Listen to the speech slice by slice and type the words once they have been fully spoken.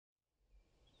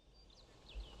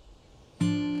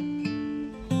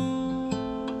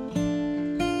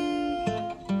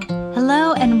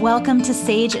and welcome to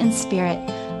Sage and Spirit,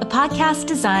 a podcast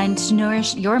designed to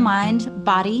nourish your mind,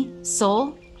 body,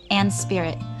 soul, and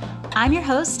spirit. I'm your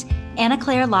host, Anna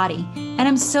Claire Lottie, and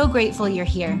I'm so grateful you're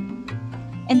here.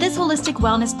 In this holistic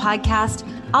wellness podcast,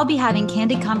 I'll be having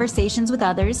candid conversations with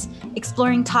others,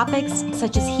 exploring topics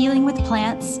such as healing with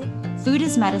plants, food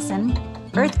as medicine,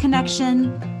 earth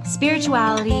connection,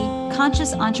 spirituality,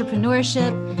 conscious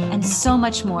entrepreneurship, and so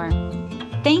much more.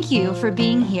 Thank you for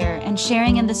being here and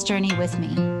sharing in this journey with me.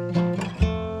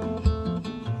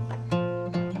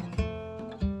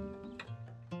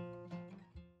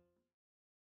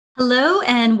 Hello,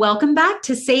 and welcome back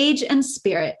to Sage and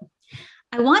Spirit.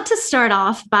 I want to start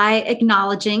off by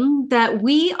acknowledging that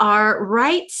we are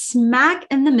right smack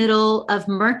in the middle of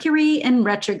Mercury in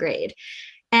retrograde.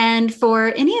 And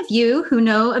for any of you who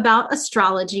know about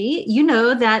astrology, you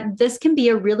know that this can be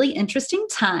a really interesting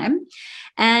time.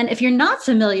 And if you're not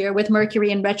familiar with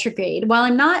Mercury in retrograde, while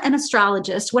I'm not an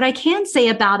astrologist, what I can say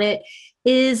about it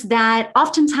is that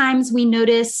oftentimes we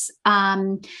notice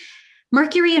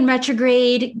Mercury in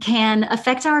retrograde can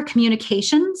affect our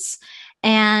communications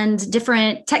and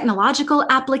different technological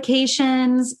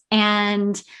applications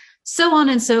and so on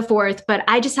and so forth. But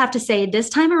I just have to say this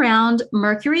time around,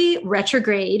 Mercury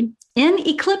retrograde in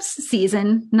eclipse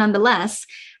season, nonetheless,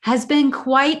 has been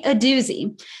quite a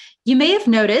doozy. You may have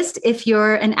noticed, if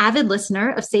you're an avid listener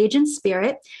of Sage and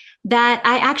Spirit, that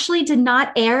I actually did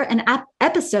not air an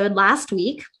episode last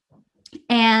week.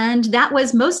 And that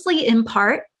was mostly in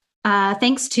part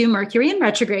thanks to Mercury in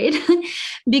retrograde,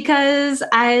 because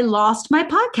I lost my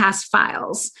podcast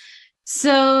files.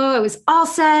 So I was all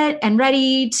set and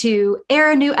ready to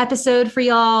air a new episode for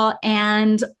y'all,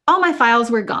 and all my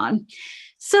files were gone.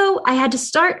 So I had to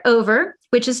start over,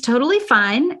 which is totally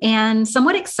fine and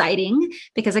somewhat exciting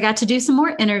because I got to do some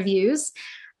more interviews.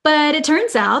 But it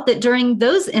turns out that during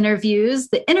those interviews,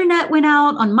 the internet went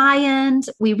out on my end.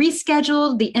 We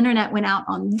rescheduled, the internet went out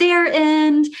on their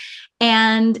end.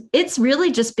 And it's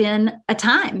really just been a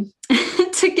time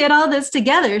to get all this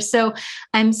together. So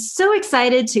I'm so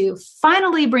excited to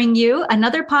finally bring you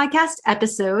another podcast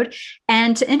episode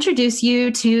and to introduce you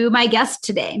to my guest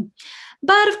today.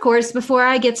 But of course, before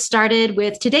I get started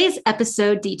with today's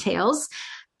episode details,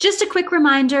 just a quick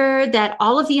reminder that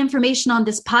all of the information on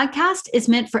this podcast is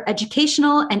meant for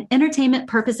educational and entertainment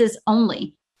purposes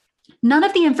only. None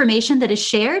of the information that is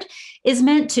shared is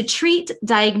meant to treat,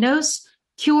 diagnose,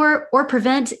 cure, or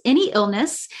prevent any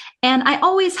illness. And I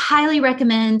always highly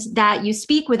recommend that you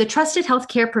speak with a trusted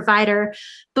healthcare provider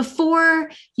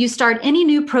before you start any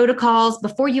new protocols,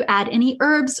 before you add any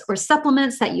herbs or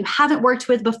supplements that you haven't worked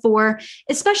with before,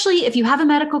 especially if you have a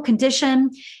medical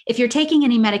condition, if you're taking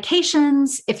any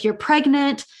medications, if you're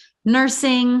pregnant,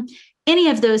 nursing, any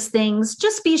of those things.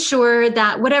 Just be sure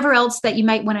that whatever else that you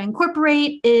might want to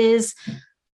incorporate is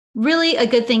really a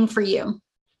good thing for you.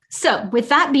 So with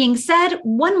that being said,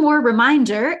 one more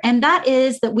reminder, and that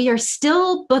is that we are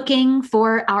still booking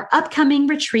for our upcoming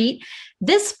retreat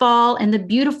this fall in the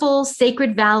beautiful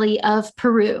Sacred Valley of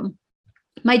Peru.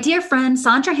 My dear friend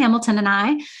Sandra Hamilton and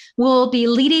I will be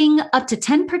leading up to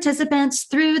 10 participants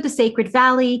through the Sacred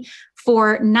Valley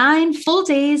for 9 full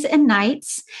days and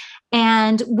nights.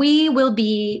 And we will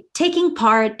be taking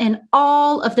part in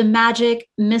all of the magic,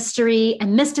 mystery,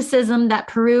 and mysticism that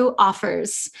Peru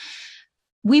offers.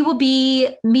 We will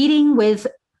be meeting with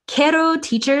Q'ero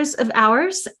teachers of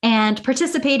ours and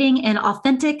participating in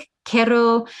authentic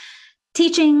Q'ero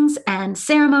teachings and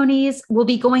ceremonies. We'll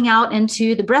be going out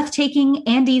into the breathtaking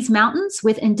Andes Mountains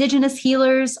with indigenous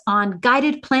healers on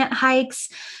guided plant hikes.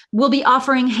 We'll be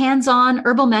offering hands-on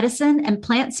herbal medicine and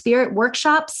plant spirit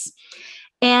workshops.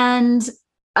 And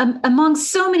among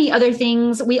so many other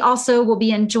things, we also will be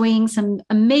enjoying some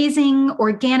amazing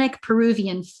organic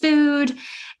Peruvian food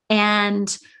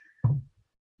and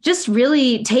just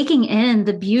really taking in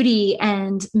the beauty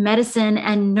and medicine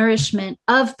and nourishment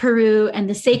of Peru and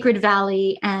the Sacred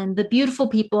Valley and the beautiful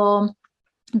people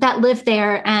that live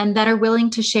there and that are willing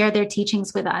to share their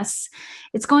teachings with us.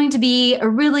 It's going to be a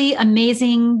really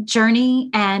amazing journey,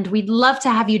 and we'd love to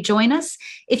have you join us.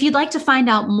 If you'd like to find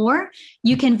out more,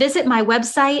 you can visit my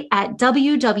website at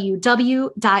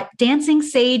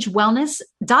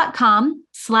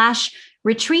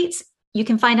www.dancingSageWellness.com/retreats. You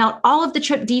can find out all of the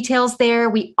trip details there.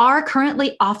 We are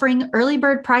currently offering early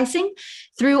bird pricing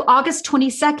through August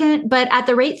 22nd, but at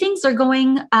the rate things are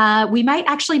going, we might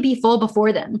actually be full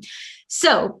before then.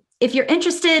 So if you're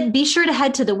interested, be sure to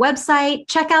head to the website,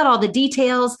 check out all the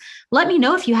details. Let me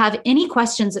know if you have any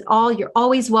questions at all. You're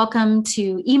always welcome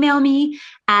to email me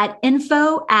at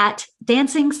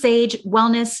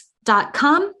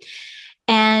info@dancingsagewellness.com.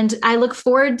 And I look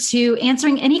forward to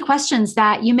answering any questions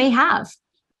that you may have.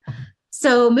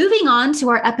 So, moving on to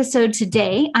our episode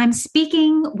today, I'm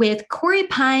speaking with Corey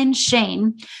Pine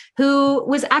Shane, who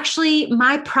was actually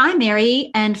my primary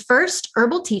and first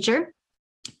herbal teacher.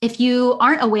 If you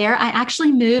aren't aware, I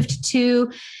actually moved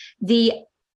to the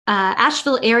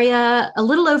Asheville area a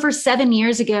little over 7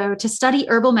 years ago to study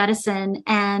herbal medicine.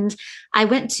 And I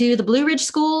went to the Blue Ridge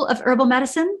School of Herbal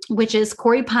Medicine, which is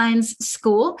Corey Pine's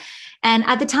school. And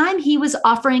at the time, he was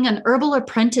offering an herbal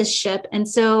apprenticeship. And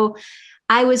so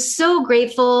I was so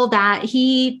grateful that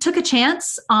he took a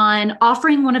chance on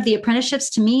offering one of the apprenticeships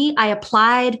to me. I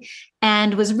applied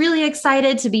and was really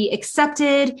excited to be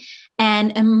accepted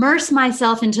and immerse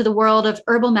myself into the world of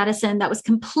herbal medicine that was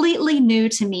completely new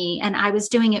to me. And I was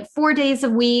doing it 4 days a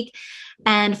week.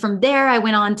 And from there, I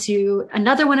went on to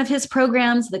another one of his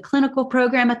programs, the clinical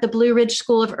program at the Blue Ridge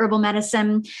School of Herbal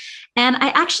Medicine. And I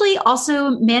actually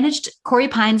also managed Corey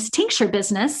Pine's tincture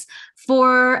business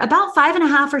for about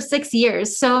 5.5 or 6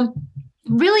 years. So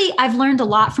really, I've learned a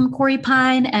lot from Corey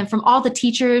Pine and from all the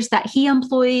teachers that he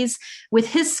employs with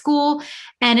his school.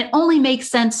 And it only makes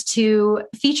sense to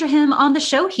feature him on the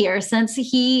show here, since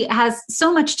he has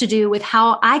so much to do with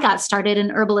how I got started in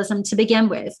herbalism to begin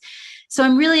with. So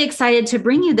I'm really excited to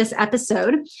bring you this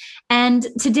episode. And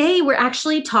today we're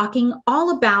actually talking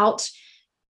all about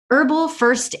herbal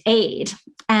first aid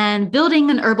and building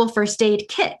an herbal first aid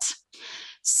kit.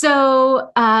 So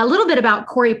a little bit about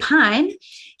Corey Pine.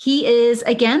 He is,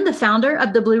 again, the founder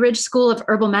of the Blue Ridge School of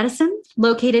Herbal Medicine,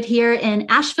 located here in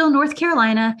Asheville, North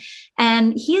Carolina.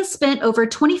 And he has spent over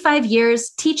 25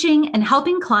 years teaching and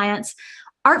helping clients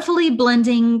artfully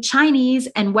blending Chinese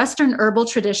and Western herbal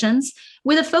traditions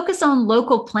with a focus on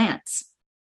local plants.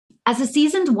 As a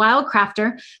seasoned wild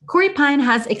crafter, Corey Pine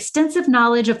has extensive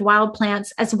knowledge of wild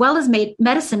plants as well as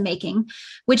medicine making,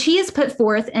 which he has put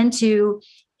forth into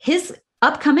his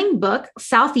upcoming book,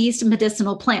 Southeast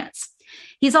Medicinal Plants.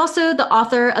 He's also the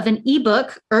author of an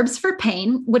ebook, Herbs for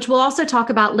Pain, which we'll also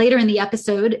talk about later in the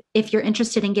episode if you're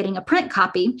interested in getting a print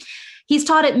copy. He's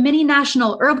taught at many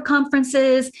national herb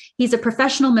conferences. He's a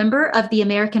professional member of the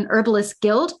American Herbalist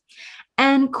Guild.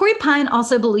 And Corey Pine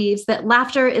also believes that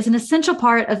laughter is an essential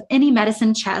part of any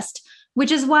medicine chest,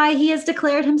 which is why he has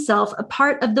declared himself a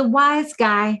part of the Wise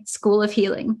Guy School of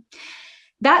Healing.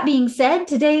 That being said,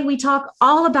 today we talk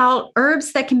all about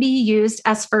herbs that can be used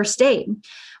as first aid.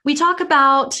 We talk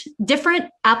about different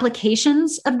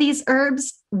applications of these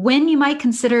herbs, when you might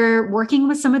consider working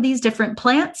with some of these different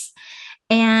plants.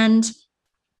 And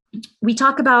we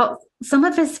talk about some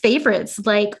of his favorites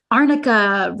like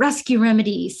arnica, rescue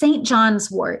remedy, St.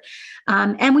 John's wort.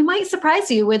 And we might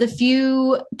surprise you with a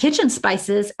few kitchen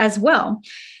spices as well.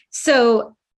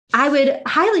 So I would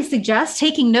highly suggest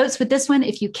taking notes with this one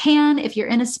if you can, if you're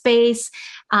in a space.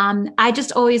 I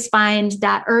just always find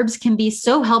that herbs can be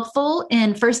so helpful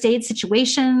in first aid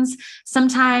situations,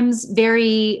 sometimes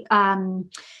very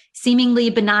seemingly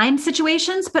benign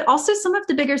situations, but also some of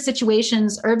the bigger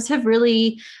situations. Herbs have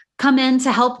really come in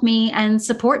to help me and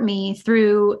support me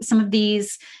through some of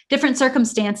these different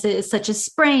circumstances, such as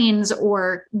sprains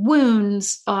or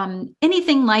wounds,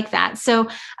 anything like that. So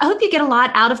I hope you get a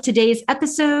lot out of today's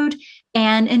episode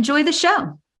and enjoy the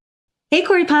show. Hey,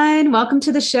 Corey Pine, welcome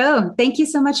to the show. Thank you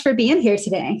so much for being here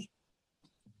today.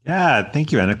 Yeah,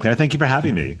 thank you, Anna Claire. Thank you for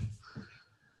having me.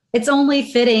 It's only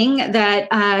fitting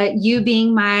that you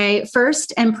being my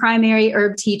first and primary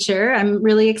herb teacher, I'm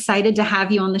really excited to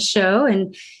have you on the show,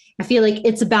 and I feel like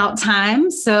it's about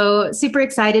time. So super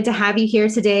excited to have you here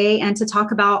today and to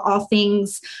talk about all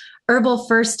things herbal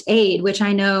first aid, which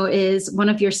I know is one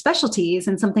of your specialties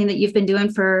and something that you've been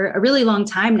doing for a really long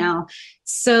time now.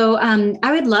 So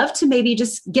I would love to maybe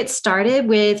just get started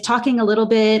with talking a little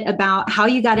bit about how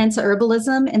you got into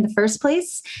herbalism in the first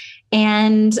place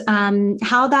and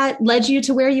how that led you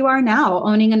to where you are now,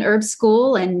 owning an herb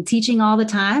school and teaching all the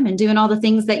time and doing all the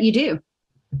things that you do.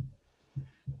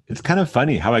 It's kind of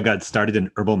funny how I got started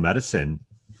in herbal medicine,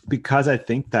 because I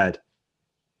think that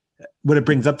what it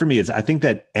brings up for me is I think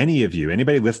that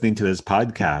anybody listening to this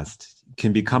podcast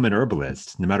can become an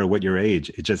herbalist, no matter what your age.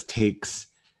 It just takes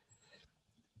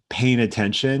paying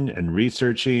attention and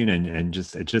researching and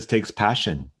it just takes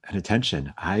passion and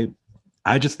attention. I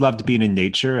just loved being in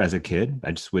nature as a kid.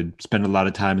 I just would spend a lot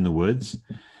of time in the woods.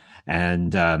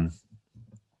 And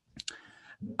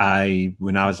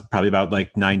when I was probably about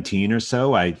like 19 or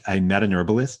so, I met an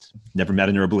herbalist. Never met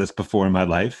an herbalist before in my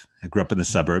life. I grew up in the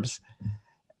suburbs.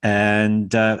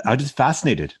 And I was just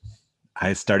fascinated.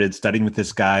 I started studying with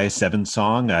this guy, Seven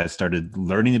Song. I started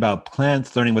learning about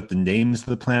plants, learning what the names of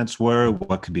the plants were,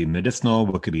 what could be medicinal,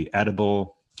 what could be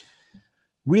edible,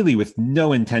 really with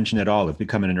no intention at all of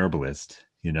becoming an herbalist.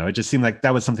 You know, it just seemed like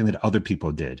that was something that other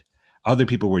people did. Other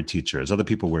people were teachers. Other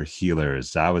people were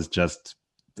healers. I was just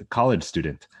a college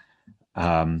student.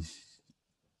 Um,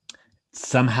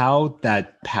 Somehow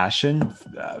that passion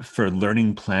for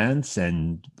learning plants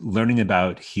and learning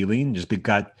about healing just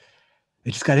got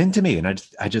into me, and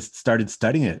I just started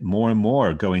studying it more and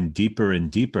more, going deeper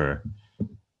and deeper,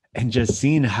 and just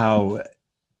seeing how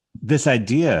this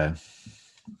idea,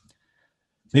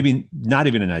 maybe not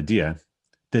even an idea,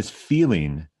 this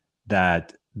feeling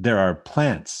that there are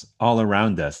plants all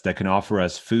around us that can offer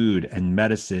us food and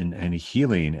medicine and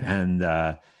healing,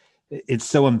 and it's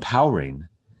so empowering,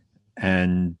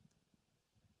 and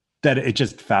that it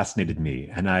just fascinated me,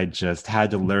 and I just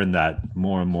had to learn that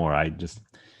more and more.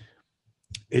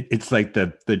 It's like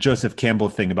the Joseph Campbell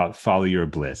thing about follow your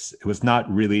bliss. It was not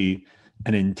really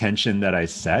an intention that I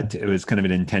set. It was kind of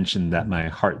an intention that my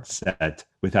heart set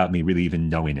without me really even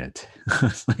knowing it.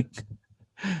 It's like,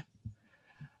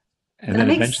 and That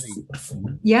then makes,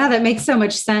 eventually, yeah, that makes so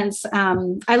much sense.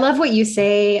 I love what you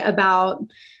say about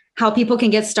how people can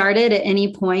get started at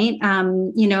any point.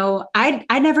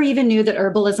 I never even knew that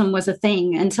herbalism was a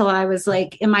thing until I was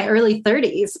like in my early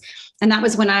 30s. And that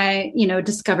was when I,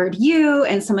 discovered you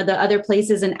and some of the other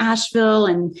places in Asheville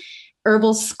and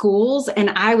herbal schools. And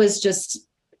I was just,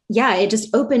 yeah, it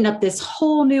just opened up this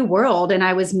whole new world, and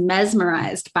I was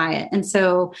mesmerized by it. And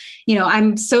so,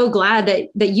 I'm so glad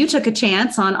that you took a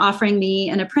chance on offering me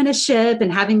an apprenticeship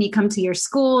and having me come to your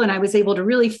school. And I was able to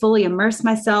really fully immerse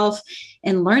myself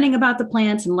in learning about the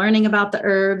plants and learning about the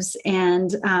herbs,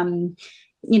 and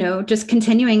just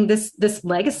continuing this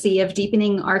legacy of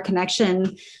deepening our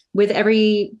connection with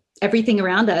everything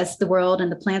around us, the world and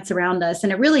the plants around us.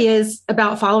 And it really is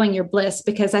about following your bliss,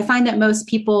 because I find that most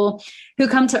people who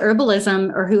come to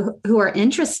herbalism or who are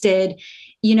interested,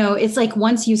 it's like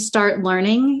once you start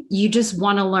learning, you just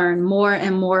want to learn more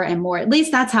and more and more. At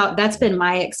least that's been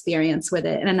my experience with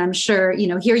it. And I'm sure,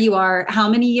 here you are, how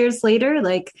many years later?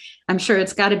 Like, I'm sure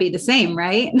it's got to be the same,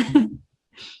 right?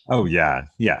 oh yeah,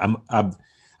 yeah. I'm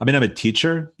a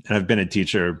teacher, and I've been a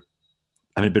teacher.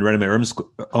 I've been running my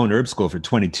own herb school for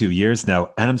 22 years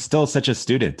now, and I'm still such a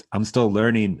student. I'm still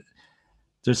learning.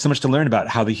 There's so much to learn about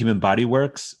how the human body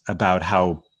works, about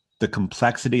how the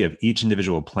complexity of each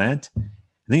individual plant. And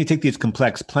then you take these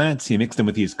complex plants, you mix them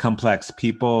with these complex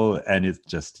people, and it's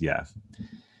just, yeah,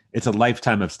 it's a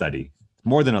lifetime of study,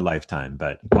 more than a lifetime,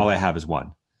 but all I have is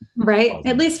one. Right.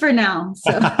 At least for now.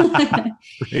 So.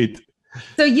 Right.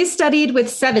 So you studied with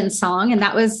Seven Song, and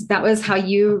that was how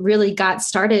you really got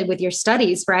started with your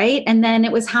studies, right? And then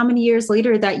it was how many years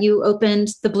later that you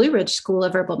opened the Blue Ridge School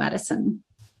of Herbal Medicine?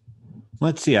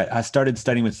 Let's see. I started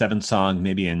studying with Seven Song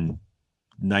maybe in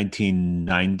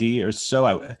 1990 or so.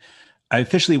 I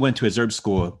officially went to his herb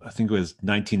school, I think it was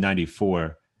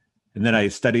 1994. And then I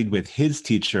studied with his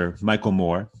teacher, Michael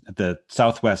Moore, at the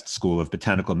Southwest School of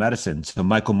Botanical Medicine. So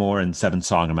Michael Moore and Seven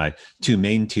Song are my two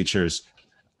main teachers.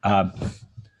 And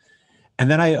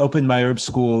then I opened my herb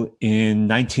school in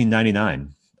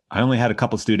 1999. I only had a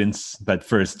couple students, but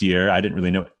first year, I didn't really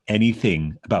know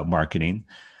anything about marketing.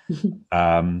 But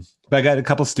I got a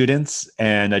couple students,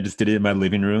 and I just did it in my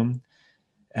living room.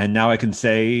 And now I can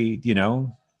say,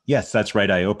 yes, that's right.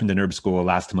 I opened an herb school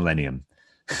last millennium.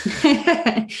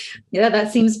 Yeah,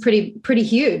 that seems pretty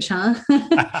huge, huh?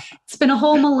 It's been a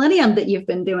whole millennium that you've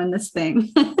been doing this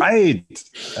thing. Right.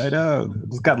 I know.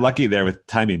 Just got lucky there with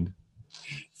timing.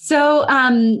 So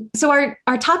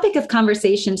our topic of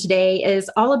conversation today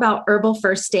is all about herbal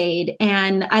first aid.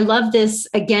 And I love this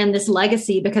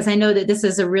legacy, because I know that this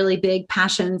is a really big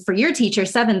passion for your teacher,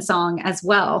 Seven Song, as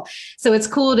well. So it's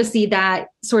cool to see that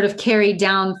sort of carried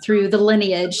down through the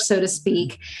lineage, so to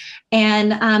speak.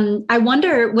 And I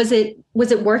wonder, was it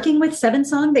working with Seven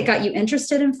Song that got you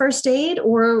interested in first aid,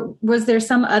 or was there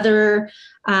some other,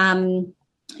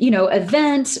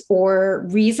 event or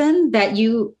reason that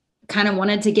you kind of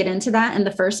wanted to get into that in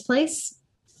the first place?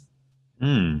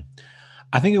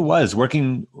 I think it was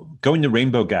going to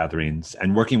rainbow gatherings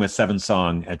and working with Seven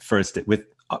Song at first with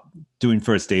doing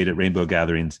first aid at rainbow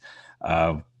gatherings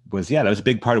that was a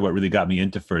big part of what really got me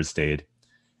into first aid.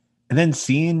 And then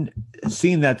seeing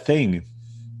that thing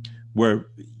where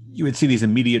you would see these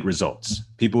immediate results.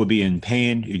 People would be in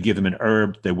pain. You'd give them an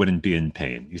herb, they wouldn't be in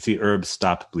pain. You see herbs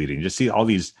stop bleeding. You just see all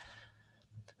these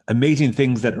amazing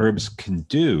things that herbs can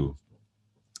do.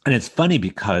 And it's funny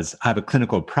because I have a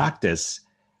clinical practice,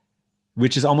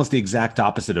 which is almost the exact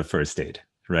opposite of first aid,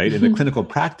 right? In the clinical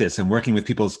practice, I'm working with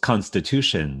people's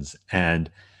constitutions, and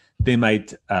they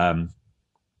might have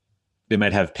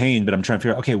pain, but I'm trying to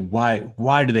figure out, okay,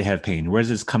 why do they have pain? Where's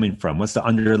this coming from? What's the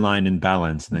underlying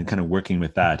imbalance? And then kind of working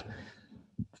with that.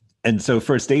 And so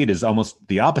first aid is almost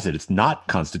the opposite. It's not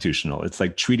constitutional. It's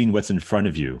like treating what's in front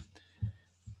of you.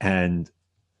 And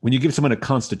when you give someone a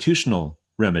constitutional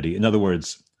remedy, in other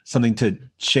words, something to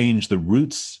change the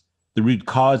root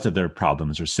cause of their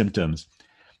problems or symptoms,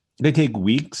 they take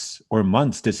weeks or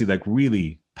months to see like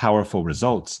really powerful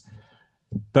results.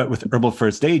 But with herbal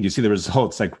first aid, you see the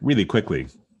results like really quickly.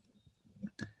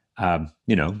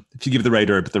 If you give the right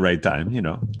herb at the right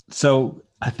time. So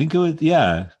I think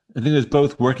it was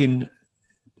both working.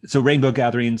 So rainbow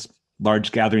gatherings,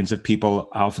 large gatherings of people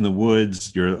off in the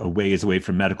woods, you're a ways away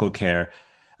from medical care,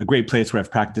 a great place where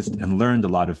I've practiced and learned a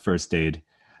lot of first aid.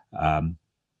 And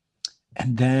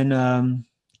then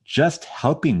just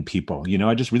helping people.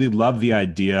 I just really love the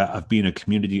idea of being a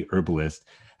community herbalist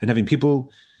and having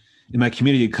people in my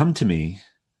community come to me,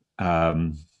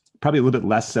 probably a little bit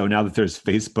less so now that there's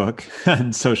Facebook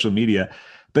and social media.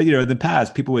 But, in the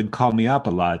past, people would call me up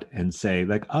a lot and say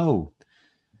like, oh,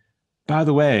 by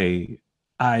the way,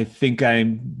 I think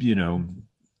a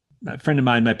friend of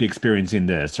mine might be experiencing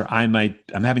this, or I'm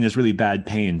having this really bad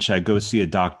pain. Should I go see a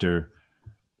doctor?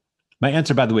 My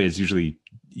answer, by the way, is usually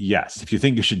yes. If you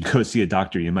think you should go see a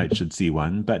doctor, you should see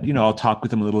one. But, I'll talk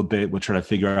with them a little bit. We'll try to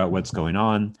figure out what's going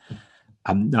on.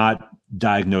 I'm not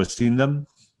diagnosing them.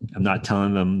 I'm not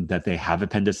telling them that they have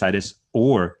appendicitis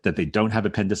or that they don't have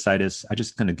appendicitis. I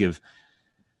just kind of give,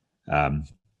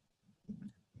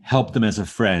 help them as a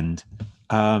friend.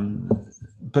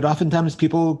 But oftentimes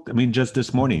people, just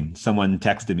this morning, someone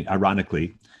texted me,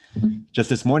 ironically,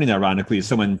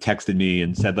 someone texted me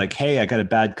and said like, hey, I got a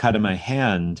bad cut on my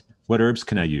hand. What herbs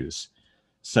can I use?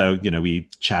 So, we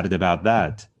chatted about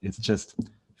that. It's just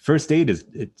first aid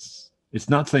it's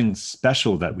not something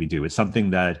special that we do. It's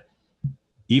something that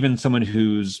even someone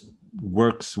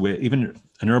even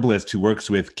an herbalist who works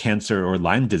with cancer or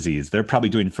Lyme disease, they're probably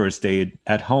doing first aid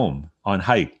at home, on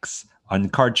hikes, on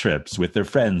car trips, with their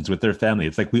friends, with their family.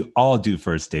 It's like we all do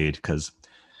first aid because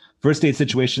first aid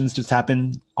situations just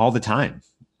happen all the time,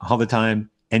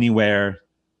 anywhere.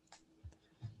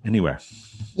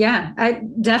 Yeah, I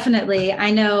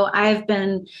know I've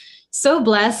been so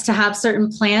blessed to have certain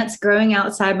plants growing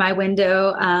outside my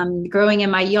window, growing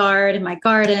in my yard, in my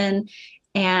garden.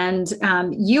 And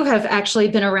you have actually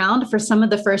been around for some of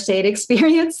the first aid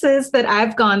experiences that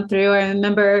I've gone through. I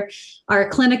remember our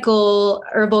clinical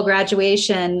herbal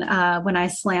graduation when I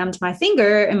slammed my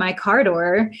finger in my car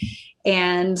door.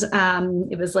 And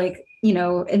it was like,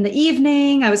 in the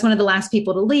evening, I was one of the last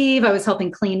people to leave. I was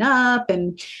helping clean up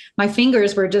and my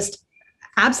fingers were just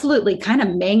absolutely kind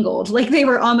of mangled. Like they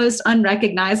were almost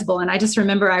unrecognizable. And I just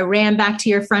remember I ran back to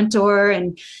your front door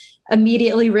and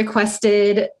immediately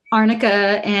requested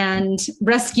arnica and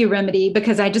rescue remedy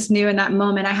because I just knew in that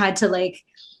moment I had to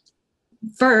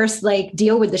first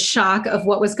deal with the shock of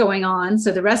what was going on.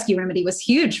 So the rescue remedy was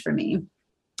huge for me.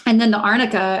 And then the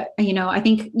arnica, I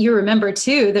think you remember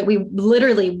too, that we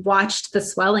literally watched the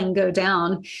swelling go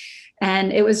down.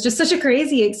 And it was just such a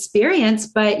crazy experience.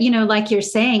 But, like you're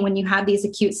saying, when you have these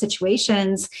acute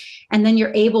situations and then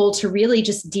you're able to really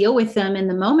just deal with them in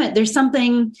the moment, there's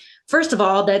something, first of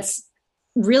all, that's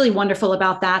really wonderful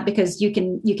about that because you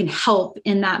can help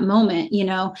in that moment,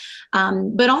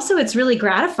 but also it's really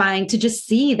gratifying to just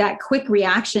see that quick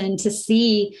reaction, to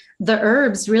see the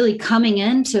herbs really coming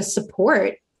in to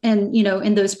support and,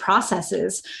 in those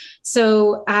processes.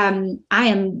 So I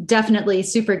am definitely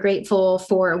super grateful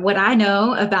for what I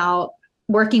know about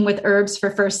working with herbs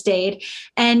for first aid.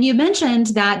 And you mentioned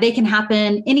that they can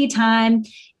happen anytime,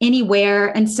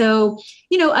 anywhere. And so,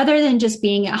 other than just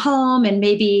being at home and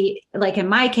maybe like in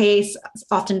my case,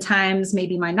 oftentimes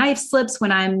maybe my knife slips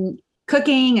when I'm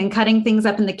cooking and cutting things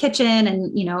up in the kitchen.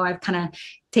 And, I've kind of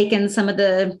taken some of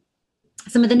the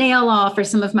nail off or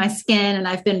some of my skin. And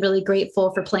I've been really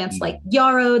grateful for plants like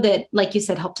yarrow that, like you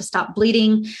said, help to stop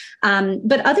bleeding.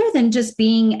 But other than just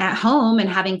being at home and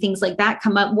having things like that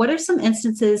come up, what are some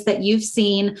instances that you've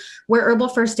seen where herbal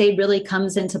first aid really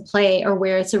comes into play or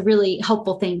where it's a really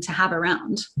helpful thing to have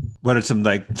around? What are some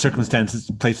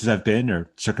circumstances, places I've been or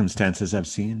circumstances I've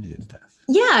seen?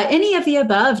 Yeah, any of the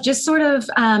above, just sort of,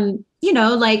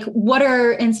 what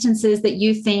are instances that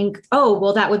you think, oh,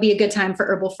 well, that would be a good time for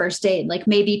herbal first aid? Like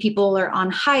maybe people are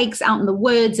on hikes out in the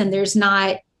woods and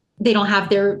they don't have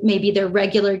their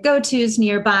regular go-tos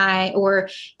nearby, or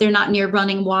they're not near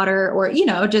running water, or,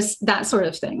 just that sort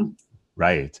of thing.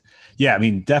 Right. Yeah,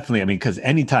 definitely. Because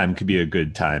any time could be a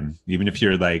good time, even if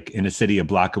you're in a city a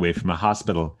block away from a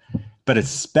hospital, but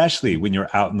especially when you're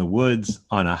out in the woods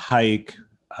on a hike,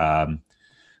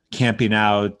 camping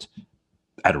out,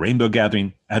 at a rainbow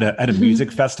gathering, at a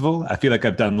music festival. I feel like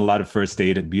I've done a lot of first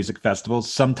aid at music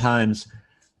festivals, sometimes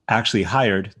actually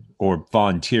hired or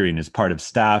volunteering as part of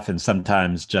staff, and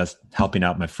sometimes just helping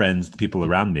out my friends, the people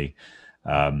around me.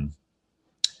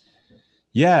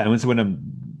 Yeah, and so when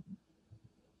I'm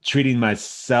treating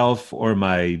myself or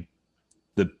my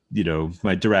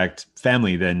direct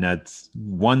family, then that's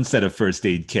one set of first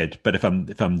aid kit. But if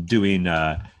I'm doing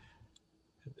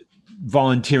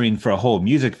volunteering for a whole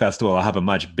music festival, I'll have a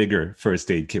much bigger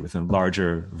first aid kit with a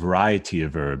larger variety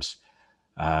of herbs.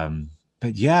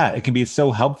 But yeah, it can be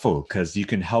so helpful because you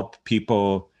can help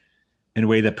people in a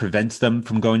way that prevents them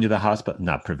from going to the hospital.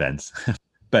 Not prevents,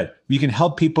 but you can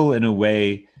help people in a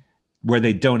way where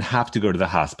they don't have to go to the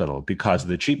hospital because of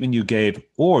the treatment you gave,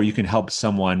 or you can help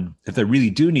someone if they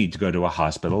really do need to go to a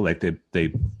hospital, like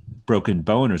they broken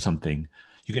bone or something.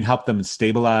 You can help them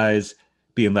stabilize,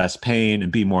 be in less pain,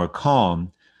 and be more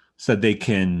calm, so they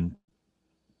can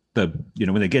when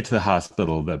they get to the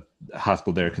hospital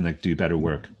there can like do better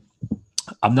work.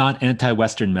 I'm not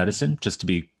anti-Western medicine, just to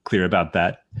be clear about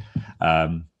that.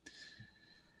 I'm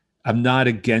not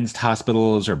against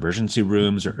hospitals or emergency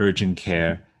rooms or urgent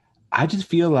care. I just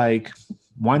feel like,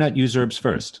 why not use herbs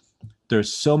first?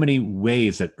 There's so many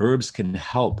ways that herbs can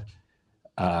help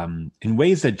in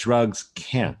ways that drugs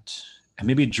can't. And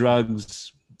maybe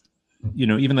drugs,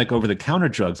 even like over-the-counter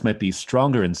drugs might be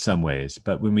stronger in some ways.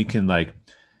 But when we can like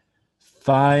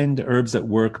find herbs that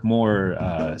work more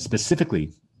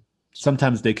specifically,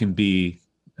 sometimes they can be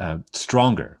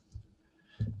stronger.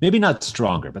 Maybe not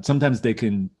stronger, but sometimes they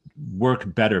can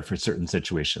work better for certain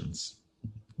situations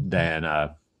than...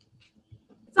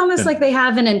 It's almost like they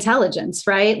have an intelligence,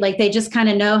 right? Like they just kind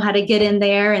of know how to get in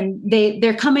there, and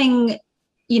they're coming,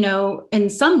 in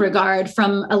some regard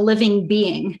from a living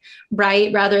being,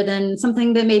 right? Rather than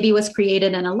something that maybe was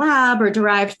created in a lab or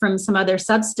derived from some other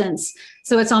substance.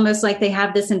 So it's almost like they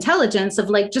have this intelligence of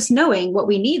like just knowing what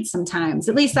we need sometimes.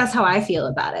 At least that's how I feel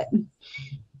about it.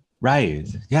 Right.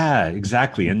 Yeah,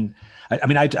 exactly. And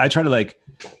I try to like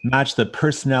match the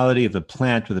personality of the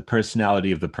plant with the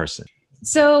personality of the person.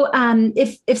 So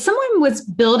if someone was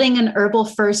building an herbal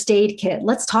first aid kit,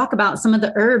 let's talk about some of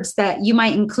the herbs that you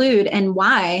might include and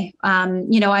why.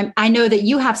 I know that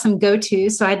you have some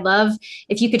go-tos, so I'd love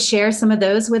if you could share some of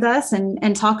those with us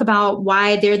and talk about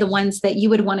why they're the ones that you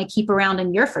would want to keep around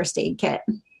in your first aid kit.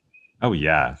 Oh,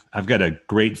 yeah. I've got a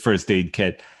great first aid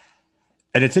kit.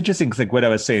 And it's interesting because like what I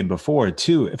was saying before,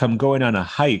 too, if I'm going on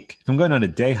a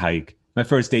day hike, my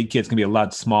first aid kit's going to be a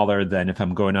lot smaller than if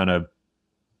I'm going on a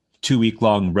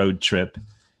 2-week-long road trip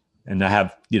and I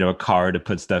have, a car to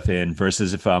put stuff in,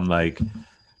 versus if I'm like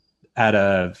at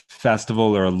a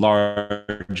festival or a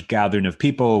large gathering of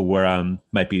people where I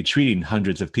might be treating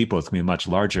hundreds of people, it's gonna be a much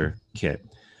larger kit.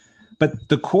 But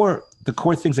the core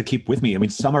things I keep with me,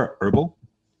 some are herbal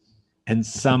and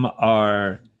some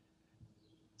are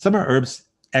herbs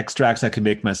extracts I can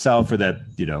make myself, or that,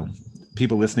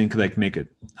 people listening could like make at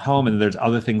home. And there's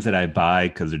other things that I buy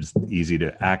because they're just easy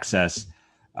to access.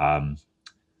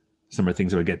 Some are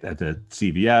things that we get at the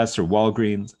CVS or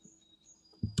Walgreens.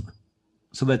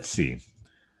 So let's see.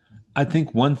 I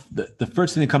think the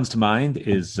first thing that comes to mind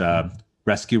is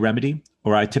Rescue Remedy,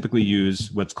 or I typically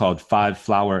use what's called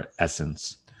 5-flower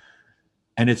essence.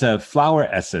 And it's a flower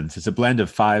essence. It's a blend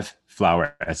of 5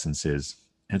 flower essences.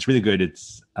 And it's really good.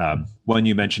 It's one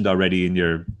you mentioned already in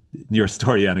your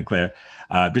story, Anna Claire.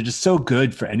 They're just so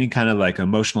good for any kind of like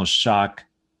emotional shock,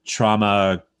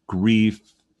 trauma, grief,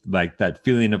 like that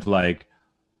feeling of like,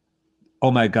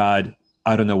 oh my God,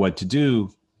 I don't know what to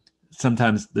do.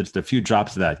 Sometimes there's a few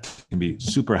drops of that can be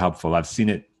super helpful. I've seen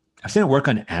it work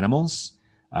on animals.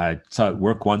 I saw it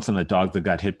work once on a dog that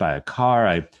got hit by a car.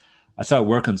 I saw it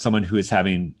work on someone who is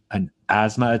having an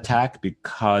asthma attack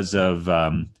because of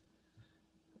a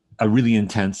really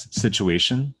intense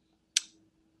situation.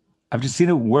 I've just seen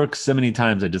it work so many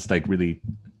times. I just like really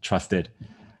trust it.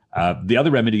 The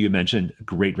other remedy you mentioned,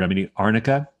 great remedy,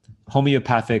 arnica,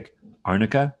 homeopathic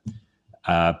arnica,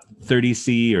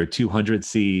 30C or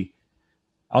 200C.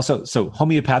 Also, so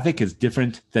homeopathic is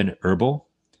different than herbal.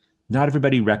 Not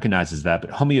everybody recognizes that, but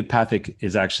homeopathic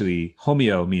is actually,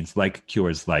 homeo means like,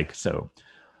 cures like. So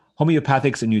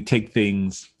homeopathics, and you take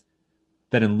things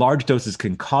that in large doses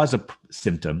can cause a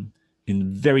symptom,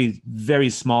 in very, very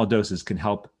small doses can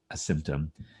help a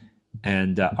symptom.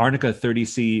 And arnica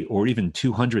 30C or even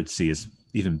 200C is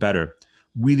even better.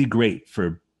 Really great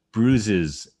for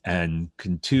bruises and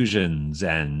contusions,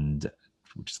 and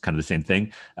which is kind of the same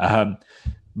thing.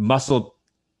 Muscle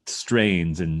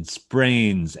strains and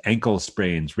sprains, ankle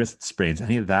sprains, wrist sprains,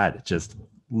 any of that. Just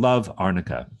love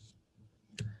arnica.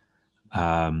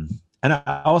 And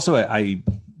I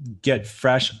get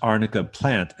fresh arnica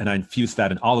plant and I infuse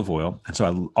that in olive oil. And so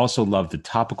I also love the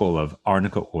topical of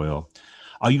arnica oil.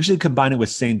 I'll usually combine it with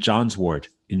St. John's wort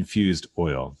infused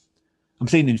oil. I'm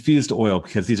saying infused oil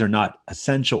because these are not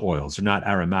essential oils. They're not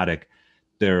aromatic.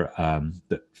 They're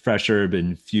the fresh herb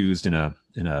infused in a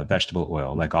vegetable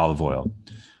oil like olive oil.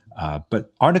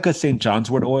 But Arnica St.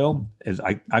 John's wort oil is,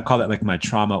 I call that like my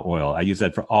trauma oil. I use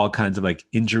that for all kinds of like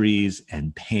injuries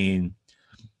and pain.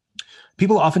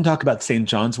 People often talk about St.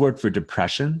 John's wort for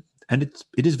depression, and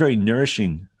it is very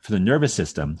nourishing for the nervous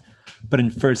system. But in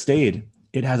first aid,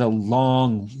 it has a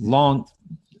long,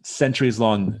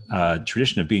 centuries-long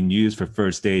tradition of being used for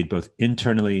first aid, both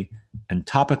internally and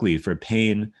topically for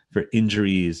pain, for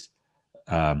injuries,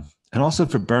 and also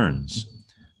for burns.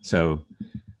 So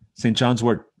St. John's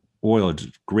wort oil is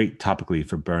great topically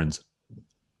for burns.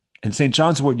 And St.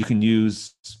 John's wort you can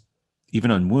use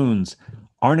even on wounds.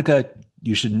 Arnica,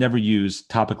 you should never use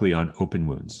topically on open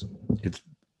wounds. It's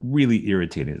really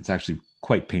irritating. It's actually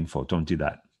quite painful. Don't do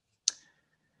that.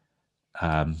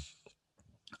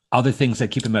 Other things I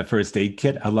keep in my first aid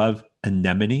kit, I love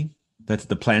anemone. That's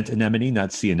the plant anemone,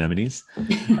 not sea anemones.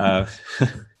 It'd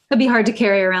be hard to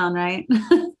carry around, right?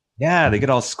 Yeah, they get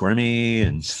all squirmy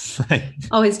and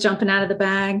always jumping out of the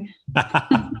bag.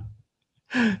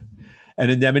 An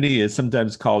anemone is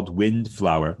sometimes called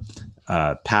windflower,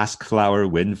 pasque flower,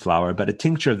 windflower, but a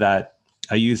tincture of that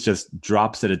I use just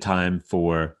drops at a time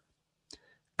for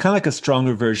kind of like a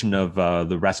stronger version of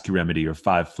the rescue remedy or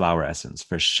 5-flower essence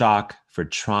for shock, for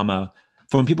trauma,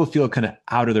 for when people feel kind of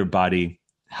out of their body,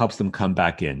 helps them come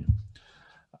back in.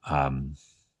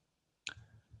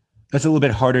 That's a little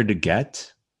bit harder to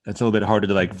get. That's a little bit harder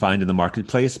to like find in the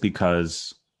marketplace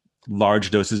because large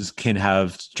doses can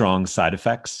have strong side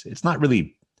effects. It's not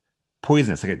really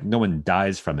poisonous. Like no one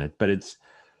dies from it, but it's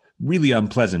really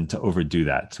unpleasant to overdo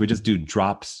that. So we just do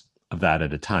drops of that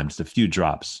at a time, just a few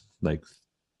drops, like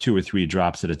 2 or 3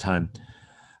 drops at a time.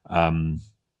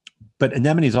 But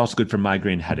anemone is also good for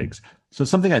migraine headaches. So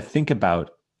something I think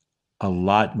about a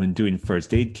lot when doing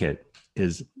first aid kit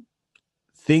is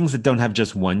things that don't have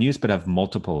just one use, but have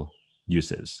multiple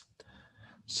uses.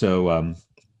 So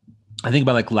I think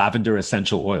about like lavender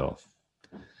essential oil.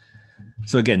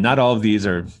 So again, not all of these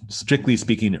are strictly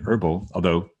speaking herbal,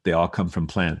 although they all come from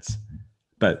plants.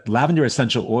 But lavender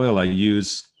essential oil I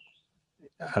use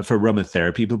for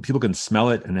aromatherapy. People can smell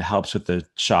it and it helps with the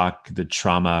shock, the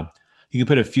trauma. You can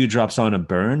put a few drops on a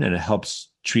burn and it helps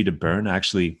treat a burn.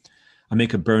 Actually, I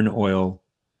make a burn oil.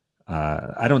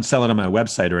 I don't sell it on my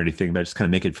website or anything, but I just kind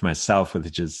of make it for myself,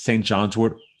 which is St. John's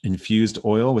wort infused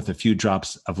oil with a few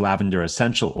drops of lavender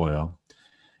essential oil.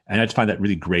 And I just find that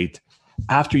really great.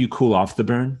 After you cool off the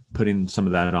burn, putting some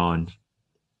of that on,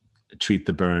 treat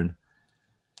the burn.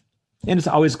 And it's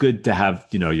always good to have,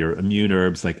 your immune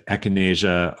herbs like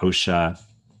echinacea, osha,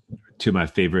 2 of my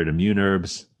favorite immune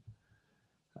herbs.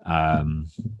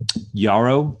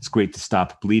 Yarrow, it's great to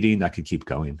stop bleeding. I could keep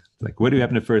going. Like, what do we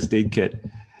have in a first aid kit?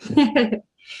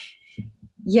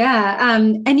 Yeah.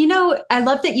 And I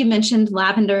love that you mentioned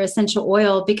lavender essential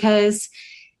oil because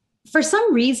for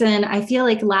some reason, I feel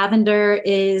like lavender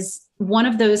is one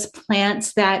of those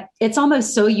plants that it's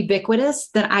almost so ubiquitous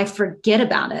that I forget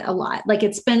about it a lot. Like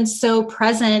it's been so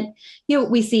present.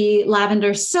 We see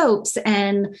lavender soaps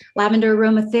and lavender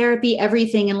aromatherapy,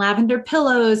 everything, and lavender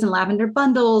pillows and lavender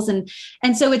bundles. And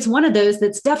so it's one of those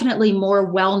that's definitely more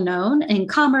well-known in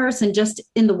commerce and just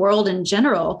in the world in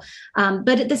general.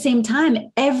 But at the same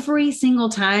time, every single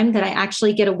time that I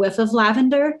actually get a whiff of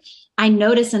lavender, I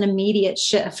notice an immediate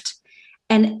shift.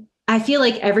 And I feel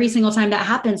like every single time that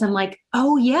happens, I'm like,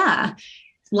 oh yeah,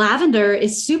 lavender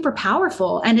is super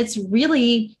powerful and it's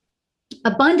really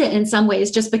abundant in some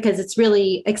ways just because it's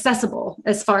really accessible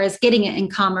as far as getting it in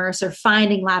commerce or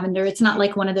finding lavender. It's not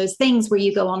like one of those things where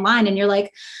you go online and you're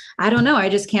like, I don't know, I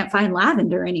just can't find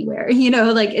lavender anywhere.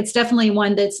 Like it's definitely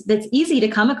one that's easy to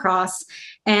come across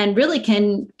and really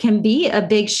can be a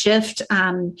big shift.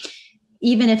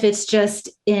 Even if it's just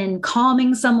in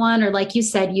calming someone, or like you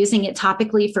said, using it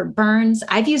topically for burns.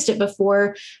 I've used it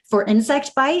before for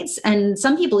insect bites. And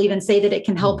some people even say that it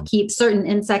can help keep certain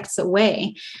insects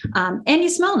away. And you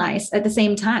smell nice at the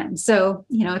same time. So,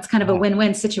 it's kind of a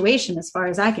win-win situation as far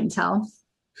as I can tell.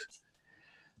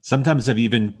 Sometimes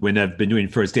when I've been doing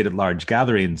first aid at large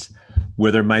gatherings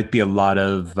where there might be a lot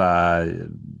of,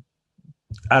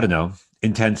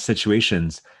 intense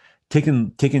situations,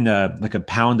 taking like a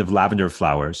pound of lavender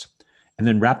flowers and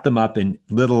then wrap them up in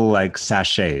little like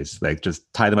sachets, like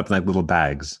just tie them up in like little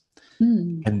bags.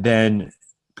 And then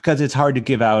because it's hard to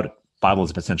give out bottles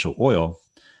of essential oil,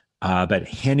 but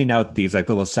handing out these like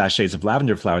little sachets of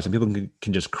lavender flowers and people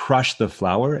can just crush the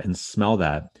flower and smell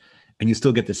that. And you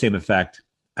still get the same effect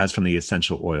as from the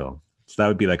essential oil. So that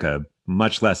would be like a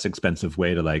much less expensive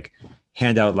way to like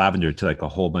hand out lavender to like a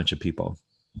whole bunch of people.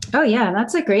 Oh, yeah,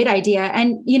 that's a great idea.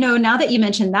 And, now that you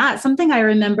mentioned that, something I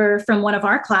remember from one of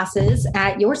our classes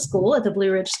at your school, at the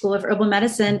Blue Ridge School of Herbal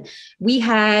Medicine, we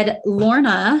had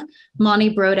Lorna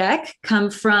Monty Brodek come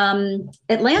from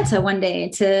Atlanta one day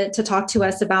to talk to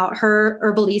us about her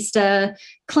herbalista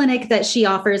clinic that she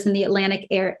offers in the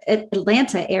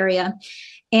Atlanta area.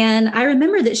 And I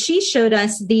remember that she showed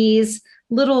us these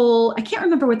little, I can't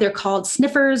remember what they're called,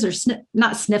 sniffers or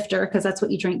not snifter, because that's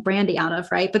what you drink brandy out of,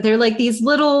 right? But they're like these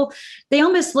little, they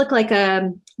almost look like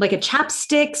a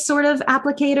chapstick sort of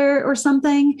applicator or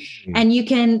something.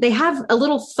 And they have a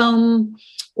little foam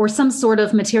or some sort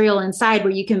of material inside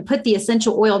where you can put the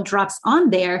essential oil drops on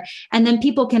there. And then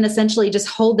people can essentially just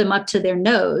hold them up to their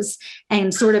nose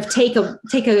and sort of take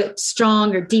a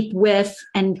strong or deep whiff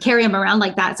and carry them around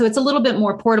like that. So it's a little bit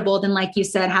more portable than, like you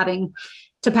said, having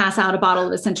to pass out a bottle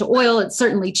of essential oil. It's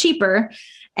certainly cheaper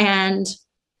and,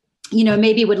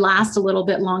 maybe would last a little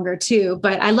bit longer too.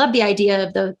 But I love the idea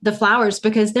of the flowers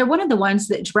because they're one of the ones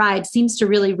that dried seems to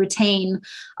really retain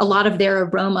a lot of their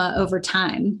aroma over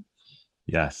time.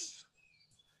 Yes.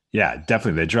 Yeah,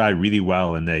 definitely. They dry really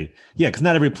well. And because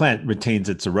not every plant retains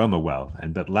its aroma well.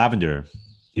 But lavender,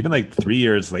 even like 3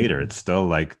 years later, it's still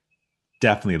like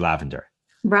definitely lavender.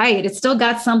 Right. It's still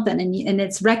got something and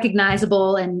it's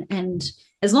recognizable and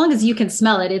as long as you can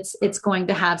smell it, it's going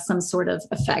to have some sort of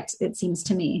effect, it seems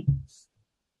to me.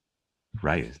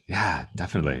 Right. Yeah,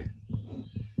 definitely.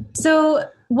 So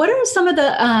what are some of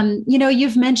the,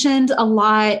 you've mentioned a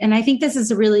lot, and I think this is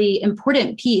a really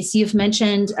important piece. You've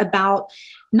mentioned about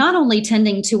not only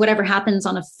tending to whatever happens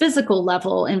on a physical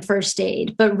level in first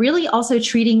aid, but really also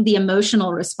treating the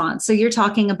emotional response. So you're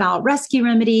talking about rescue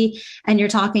remedy and you're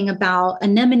talking about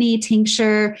anemone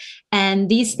tincture and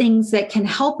these things that can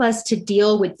help us to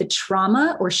deal with the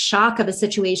trauma or shock of a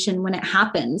situation when it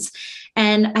happens.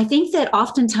 And I think that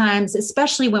oftentimes,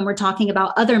 especially when we're talking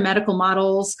about other medical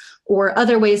models or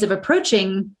other ways of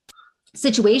approaching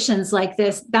situations like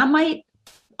this, that might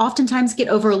oftentimes get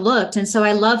overlooked. And so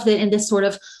I love that in this sort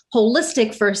of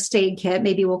holistic first aid kit,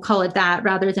 maybe we'll call it that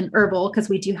rather than herbal, because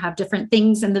we do have different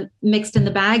things mixed in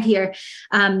the bag here.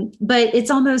 But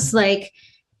it's almost like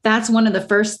that's one of the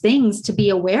first things to be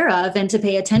aware of and to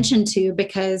pay attention to,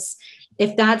 because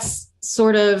if that's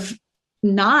sort of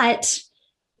not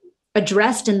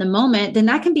addressed in the moment, then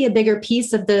that can be a bigger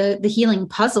piece of the healing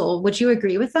puzzle. Would you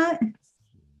agree with that?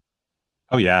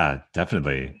 Oh, yeah,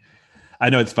 definitely. I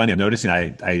know it's funny. I'm noticing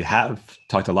I have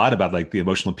talked a lot about like the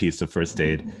emotional piece of first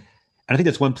aid. And I think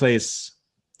that's one place,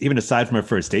 even aside from our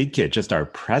first aid kit, just our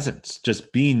presence,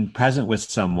 just being present with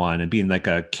someone and being like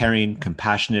a caring,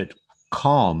 compassionate,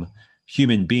 calm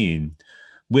human being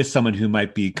with someone who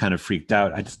might be kind of freaked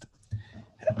out.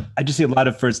 I just see a lot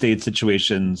of first aid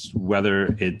situations,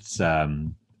 whether it's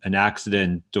an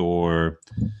accident or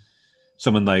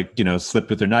someone slipped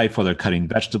with their knife while they're cutting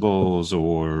vegetables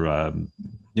or,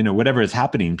 whatever is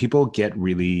happening, people get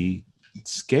really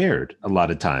scared a lot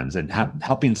of times, and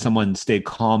helping someone stay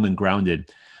calm and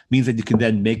grounded means that you can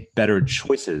then make better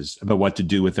choices about what to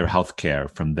do with their health care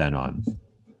from then on.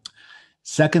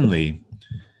 Secondly,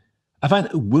 I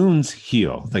find wounds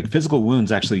heal. Like physical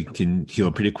wounds actually can heal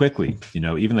pretty quickly.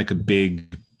 Even like a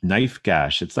big knife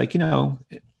gash, it's like,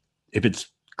 if it's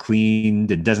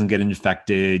cleaned and doesn't get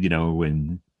infected,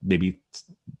 when maybe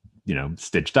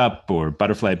stitched up or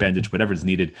butterfly bandage, whatever is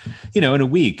needed, in a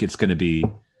week, it's going to be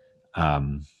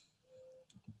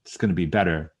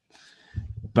better.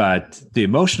 But the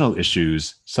emotional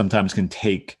issues sometimes can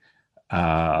take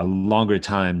a longer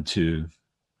time to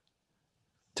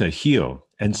heal.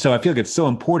 And so I feel like it's so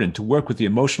important to work with the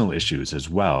emotional issues as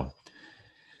well,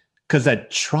 because that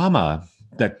trauma,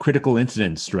 that critical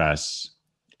incident stress,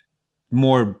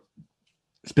 more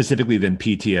specifically than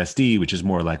PTSD, which is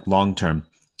more like long-term,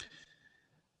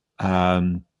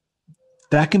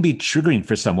 that can be triggering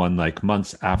for someone like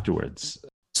months afterwards.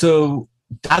 So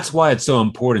that's why it's so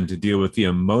important to deal with the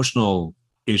emotional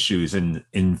issues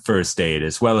in first aid,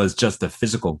 as well as just the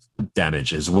physical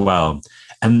damage as well.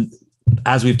 And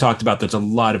as we've talked about, there's a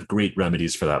lot of great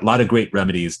remedies for that, a lot of great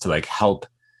remedies to like help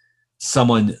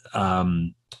someone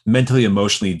mentally,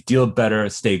 emotionally deal better,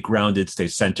 stay grounded, stay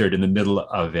centered in the middle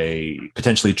of a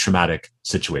potentially traumatic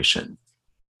situation.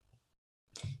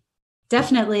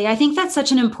 Definitely. I think that's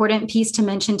such an important piece to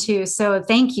mention too. So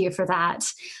thank you for that.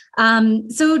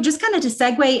 So just kind of to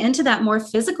segue into that more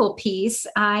physical piece,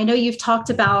 I know you've talked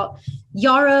about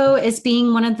yarrow as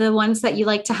being one of the ones that you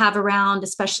like to have around,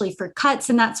 especially for cuts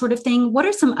and that sort of thing. What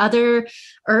are some other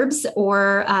herbs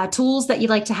or tools that you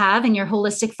like to have in your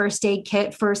holistic first aid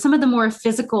kit for some of the more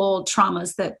physical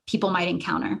traumas that people might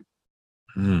encounter?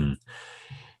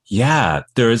 Yeah,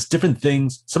 there's different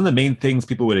things. Some of the main things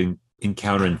people would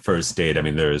encounter in first aid. I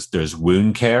mean, there's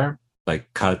wound care,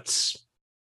 like cuts.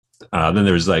 Then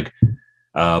there's like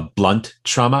blunt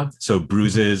trauma, so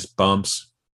bruises,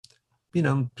 bumps. We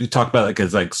talk about like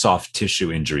as like soft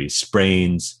tissue injuries,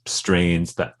 sprains,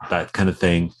 strains, that kind of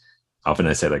thing. Often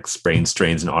I say like sprains,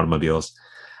 strains in automobiles.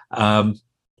 Um,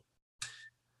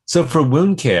 so for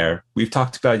wound care, we've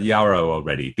talked about yarrow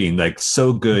already being like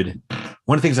so good.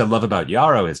 One of the things I love about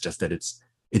yarrow is just that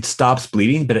it stops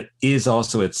bleeding, but it is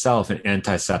also itself an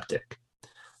antiseptic.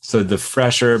 So the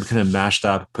fresh herb kind of mashed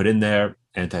up, put in there,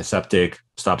 antiseptic,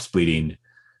 stops bleeding.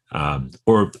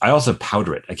 Or I also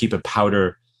powder it. I keep a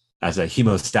powder as a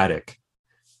hemostatic,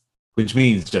 which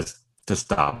means just to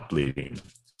stop bleeding.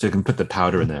 So you can put the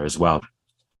powder in there as well.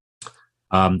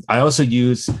 I also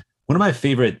use one of my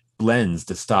favorite blends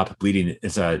to stop bleeding.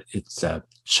 It's a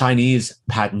Chinese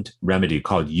patent remedy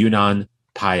called Yunnan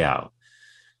Payao.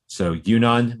 So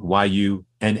Yunnan, Yunnan,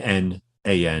 and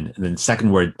then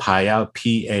second word Payao,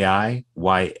 Paiyao.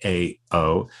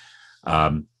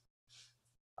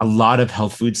 A lot of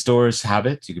health food stores have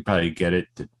it. You could probably get it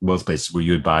at most places where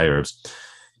you would buy herbs.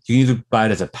 You can either buy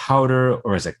it as a powder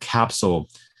or as a capsule.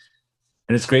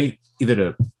 And it's great either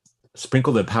to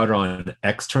sprinkle the powder on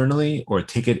externally or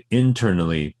take it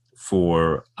internally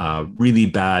for really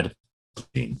bad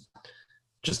bleeding.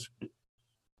 Just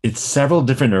it's several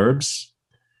different herbs,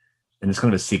 and it's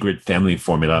kind of a secret family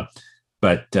formula.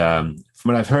 But from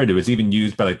what I've heard, it was even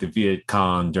used by like the Viet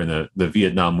Cong during the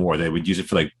Vietnam War. They would use it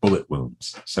for like bullet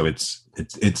wounds. So it's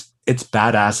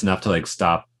badass enough to like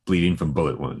stop bleeding from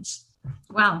bullet wounds.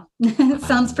 Wow.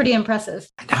 Sounds pretty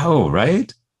impressive. I know,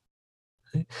 right?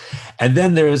 And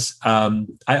then there's I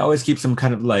always keep some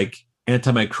kind of like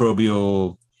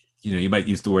antimicrobial, you might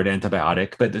use the word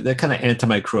antibiotic, but that kind of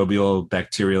antimicrobial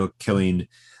bacterial killing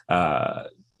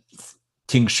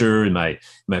tincture in my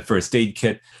first aid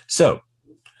kit. So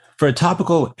for a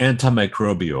topical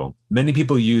antimicrobial, many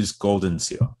people use Golden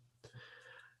Seal.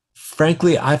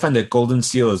 Frankly, I find that Golden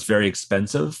Seal is very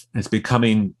expensive. It's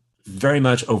becoming very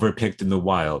much overpicked in the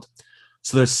wild.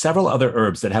 So there's several other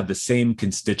herbs that have the same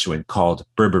constituent called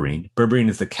berberine. Berberine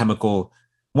is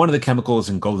one of the chemicals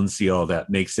in Golden Seal that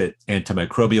makes it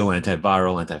antimicrobial,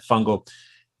 antiviral, antifungal.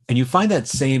 And you find that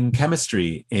same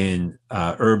chemistry in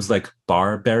herbs like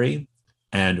barberry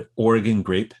and Oregon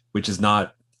grape, which is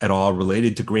not at all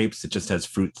related to grapes. It just has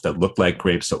fruits that look like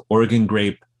grapes. So Oregon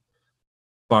grape,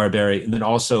 barberry, and then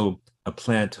also a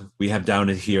plant we have down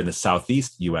here in the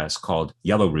southeast US called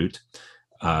yellowroot.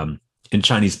 In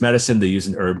Chinese medicine, they use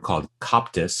an herb called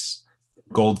coptis,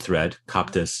 gold thread,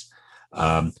 coptis.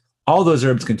 All those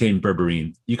herbs contain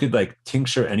berberine. You could like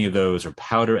tincture any of those or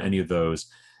powder any of those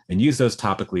and use those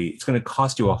topically. It's going to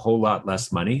cost you a whole lot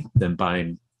less money than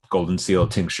buying Golden Seal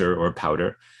tincture or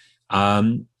powder.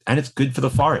 And it's good for the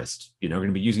forest. We're going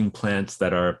to be using plants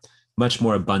that are much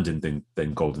more abundant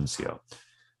than Golden Seal.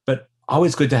 But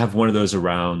always good to have one of those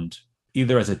around,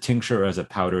 either as a tincture or as a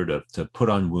powder to put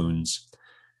on wounds.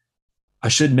 I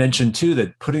should mention too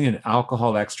that putting an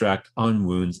alcohol extract on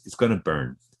wounds is going to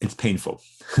burn. It's painful,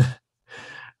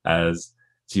 as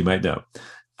you might know.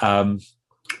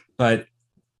 But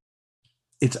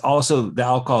it's also, the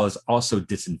alcohol is also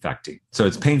disinfecting. So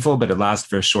it's painful, but it lasts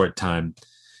for a short time.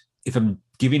 If I'm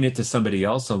giving it to somebody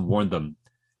else, I'll warn them,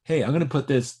 hey, I'm going to put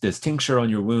this tincture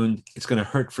on your wound. It's going to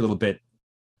hurt for a little bit,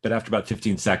 but after about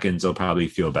 15 seconds, it'll probably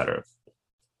feel better.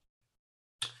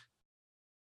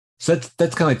 So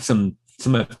that's kind of like some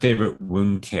of my favorite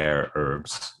wound care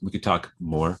herbs. We could talk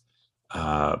more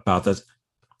about this.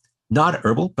 Not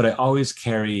herbal, but I always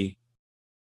carry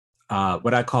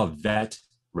what I call vet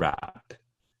wrap.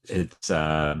 It's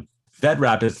vet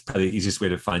wrap is probably the easiest way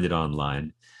to find it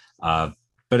online.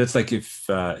 But it's like if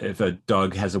a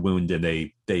dog has a wound and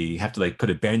they have to like put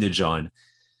a bandage on,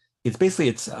 it's basically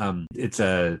it's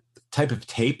a type of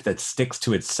tape that sticks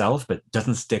to itself but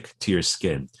doesn't stick to your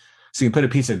skin. So you can put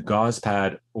a piece of gauze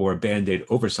pad or a Band-Aid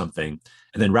over something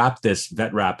and then wrap this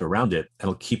vet wrap around it, and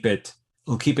it'll keep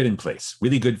it in place.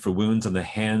 Really good for wounds on the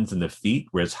hands and the feet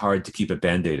where it's hard to keep a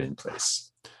Band-Aid in place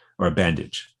or a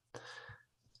bandage.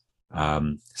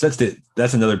 So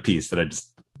that's another piece that I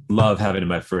just love having in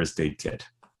my first aid kit.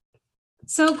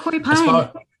 So Corey Pine,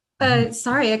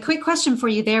 a quick question for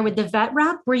you there with the vet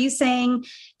wrap. Were you saying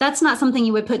that's not something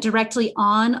you would put directly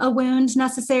on a wound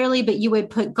necessarily, but you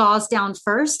would put gauze down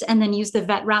first and then use the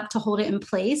vet wrap to hold it in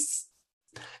place?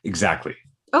 Exactly.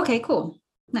 Okay, cool.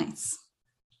 Nice.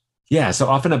 Yeah. So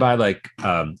often I buy like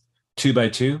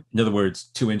 2x2, in other words,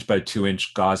 2-inch by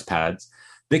 2-inch gauze pads.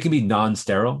 They can be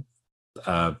non-sterile.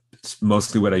 It's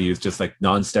mostly what I use, just like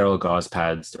non-sterile gauze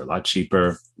pads. They're a lot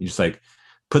cheaper. You just like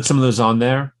put some of those on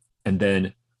there, and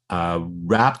then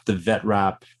wrap the vet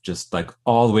wrap just like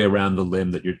all the way around the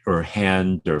limb that you're, or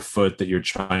hand or foot that you're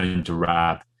trying to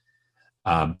wrap.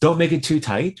 Don't make it too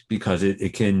tight because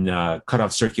it can cut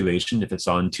off circulation if it's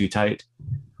on too tight,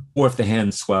 or if the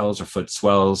hand swells or foot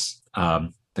swells,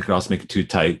 that could also make it too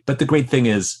tight. But the great thing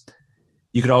is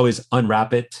you could always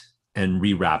unwrap it and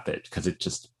rewrap it because it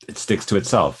sticks to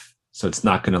itself. So it's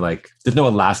not going to there's no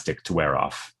elastic to wear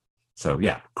off. So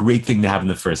yeah, great thing to have in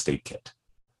the first aid kit.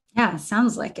 Yeah,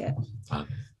 sounds like it.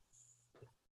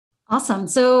 Awesome.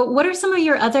 So what are some of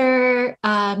your other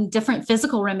different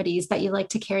physical remedies that you like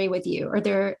to carry with you? Are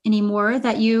there any more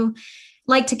that you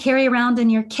like to carry around in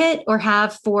your kit or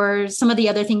have for some of the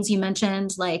other things you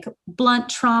mentioned, like blunt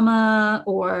trauma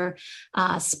or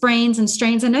sprains and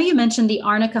strains? I know you mentioned the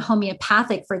Arnica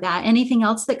homeopathic for that. Anything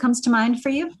else that comes to mind for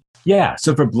you? Yeah.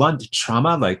 So for blunt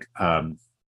trauma,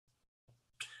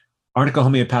 Arnica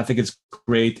homeopathic is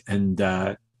great.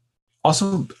 And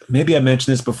also, maybe I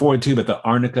mentioned this before too, but the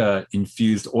Arnica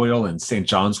infused oil and St.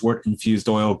 John's wort infused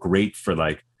oil, great for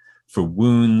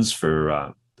wounds,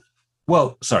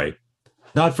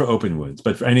 not for open wounds,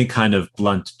 but for any kind of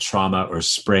blunt trauma or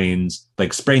sprains,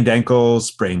 like sprained ankle,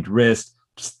 sprained wrist.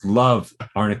 Just love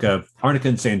Arnica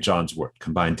and St. John's wort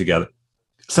combined together.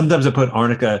 Sometimes I put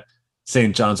Arnica,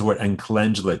 St. John's wort, and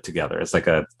calendula together. It's like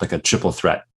a triple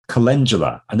threat.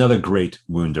 Calendula, another great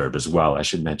wound herb as well, I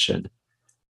should mention.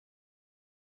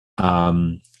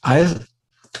 I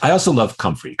also love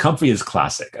comfrey. Comfrey is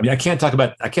classic. I mean, I can't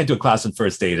do a class on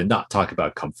first aid and not talk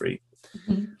about comfrey.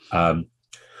 Mm-hmm.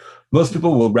 Most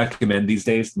people will recommend these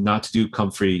days not to do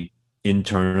comfrey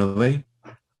internally.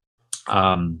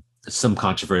 Some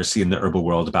controversy in the herbal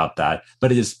world about that,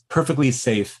 but it is perfectly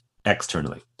safe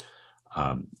externally.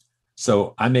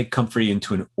 So I make comfrey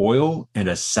into an oil and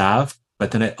a salve, but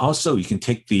then you can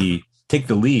take the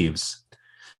leaves,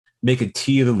 make a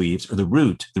tea of the leaves or the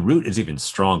root. The root is even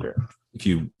stronger. If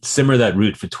you simmer that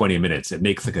root for 20 minutes, it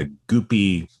makes like a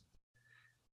goopy,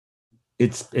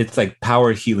 it's like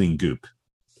power healing goop.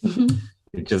 Mm-hmm.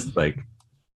 It's just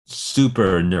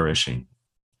super nourishing.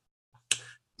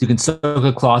 You can soak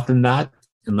a cloth in that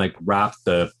and wrap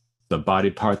the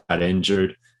body part that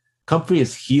injured. Comfrey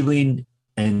is healing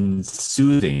and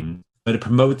soothing, but it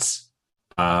promotes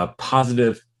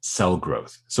positive cell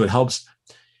growth. So it helps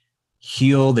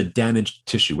heal the damaged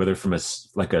tissue, whether from a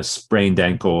sprained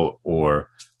ankle or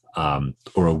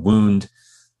a wound.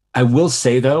 I will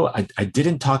say though, I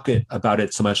didn't talk about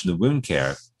it so much in the wound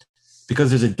care because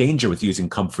there's a danger with using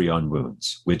comfrey on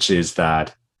wounds, which is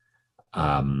that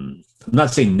I'm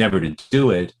not saying never to do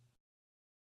it,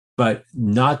 but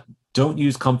don't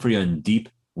use comfrey on deep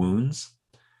wounds.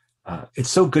 It's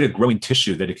so good at growing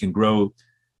tissue that it can grow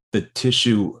the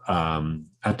tissue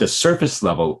at the surface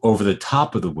level over the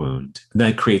top of the wound. And then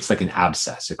it creates an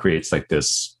abscess. It creates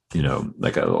this,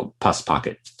 like a little pus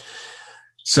pocket.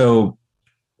 So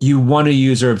you want to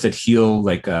use herbs that heal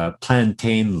like a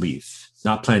plantain leaf,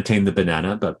 not plantain the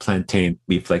banana, but plantain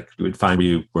leaf, like you would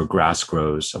find where grass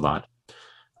grows a lot.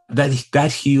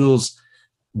 That heals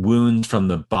wounds from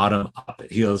the bottom up.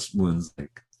 It heals wounds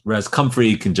whereas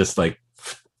comfrey can just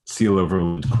seal over a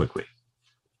wound quickly.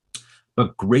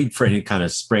 But great for any kind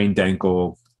of sprained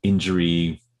ankle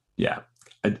injury. Yeah.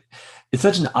 It's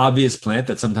such an obvious plant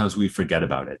that sometimes we forget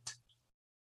about it.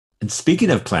 And speaking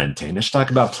of plantain, I should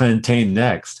talk about plantain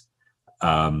next.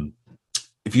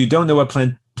 If you don't know what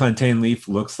plantain leaf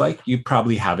looks like, you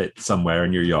probably have it somewhere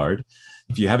in your yard.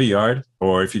 If you have a yard,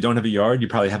 or if you don't have a yard, you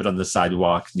probably have it on the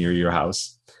sidewalk near your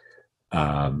house.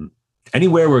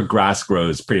 Anywhere where grass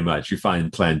grows, pretty much, you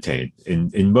find plantain.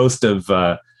 In most of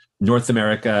North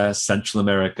America, Central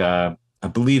America, I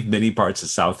believe many parts of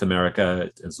South America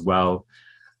as well.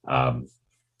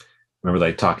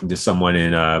 Remember talking to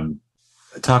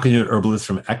an herbalist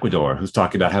from Ecuador who's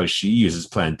talking about how she uses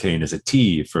plantain as a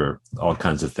tea for all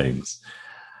kinds of things.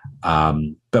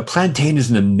 But plantain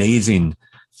is an amazing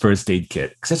first aid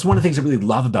kit because that's one of the things I really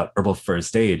love about herbal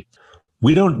first aid.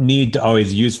 We don't need to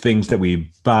always use things that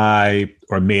we buy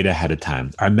or made ahead of time.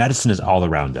 Our medicine is all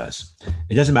around us.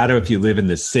 It doesn't matter if you live in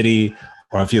the city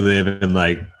or if you live in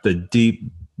the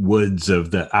deep woods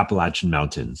of the Appalachian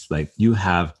Mountains. You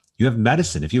have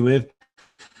medicine. If you live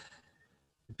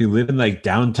in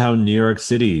downtown New York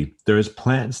City, there's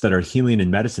plants that are healing in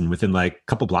medicine within a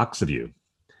couple blocks of you.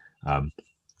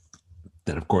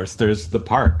 Then of course there's the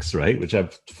parks, right, which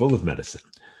have full of medicine.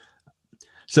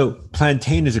 So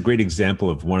plantain is a great example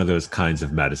of one of those kinds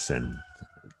of medicine.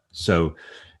 So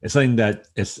it's something that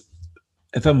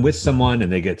if I'm with someone and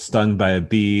they get stung by a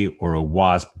bee or a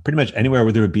wasp, pretty much anywhere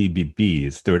where there would be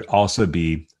bees, there would also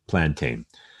be plantain.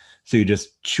 So you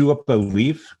just chew up a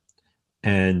leaf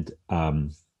and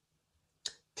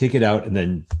take it out, and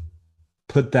then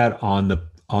put that on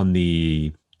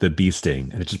the bee sting,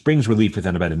 and it just brings relief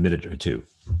within about a minute or two.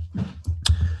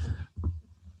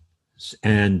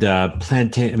 And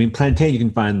plantain you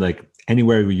can find like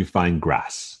anywhere where you find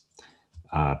grass,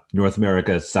 North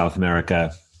America, South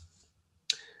America.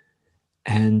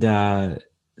 And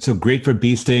so great for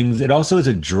bee stings. It also is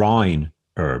a drawing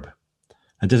herb.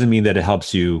 That doesn't mean that it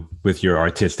helps you with your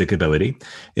artistic ability.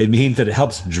 It means that it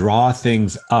helps draw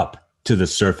things up to the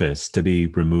surface to be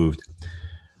removed.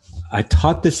 I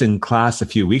taught this in class a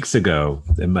few weeks ago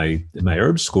in my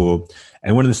herb school,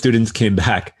 and one of the students came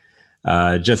back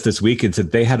just this week and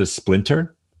said they had a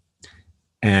splinter,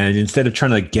 and instead of trying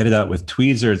to like get it out with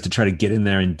tweezers to try to get in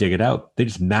there and dig it out, they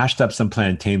just mashed up some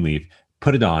plantain leaf,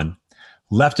 put it on,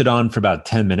 left it on for about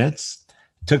 10 minutes,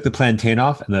 took the plantain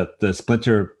off, and the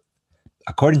splinter,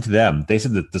 according to them, they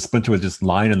said that the splinter was just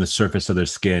lying on the surface of their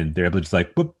skin. They're able to just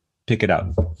like, whoop, pick it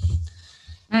out.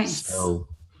 Nice. So,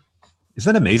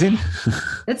 isn't that amazing?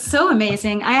 It's so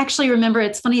amazing. I actually remember,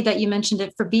 it's funny that you mentioned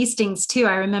it for bee stings too.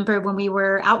 I remember when we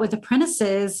were out with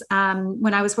apprentices,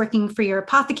 when I was working for your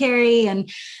apothecary,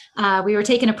 and we were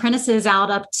taking apprentices out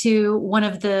up to one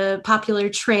of the popular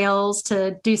trails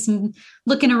to do some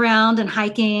looking around and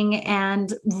hiking.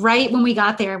 And right when we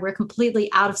got there, we're completely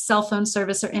out of cell phone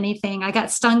service or anything. I got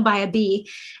stung by a bee,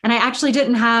 and I actually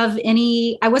didn't have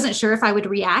I wasn't sure if I would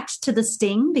react to the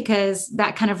sting, because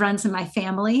that kind of runs in my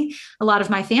family. A lot of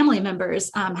my family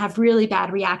members have really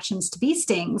bad reactions to bee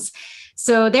stings.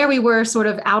 So there we were, sort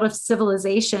of out of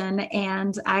civilization,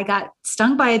 and I got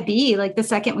stung by a bee like the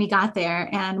second we got there.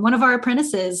 And one of our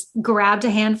apprentices grabbed a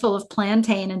handful of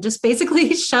plantain and just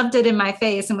basically shoved it in my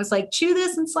face and was like, chew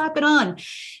this and slap it on.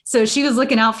 So she was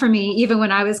looking out for me even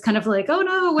when I was kind of like, oh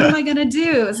no, what am I going to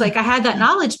do? It's like I had that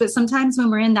knowledge, but sometimes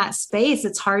when we're in that space,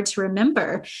 it's hard to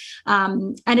remember.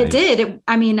 And it did.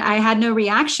 I had no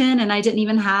reaction, and I didn't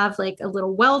even have like a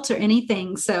little welt or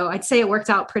anything. So I'd say it worked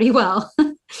out pretty well.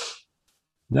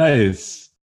 Nice.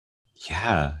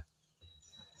 Yeah.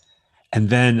 And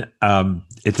then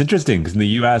it's interesting because in the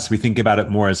US, we think about it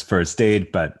more as first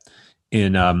aid, but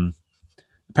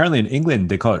apparently in England,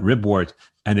 they call it ribwort,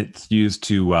 and it's used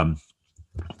to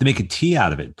make a tea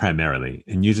out of it primarily,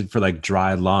 and use it for like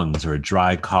dry lungs or a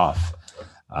dry cough.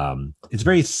 It's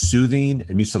very soothing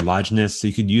and mucilaginous. So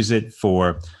you could use it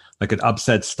for like an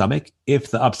upset stomach.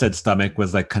 If the upset stomach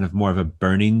was like kind of more of a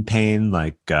burning pain,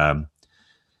 like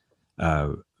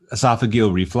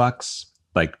esophageal reflux,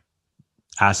 like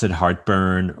acid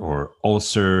heartburn or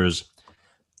ulcers.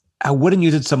 I wouldn't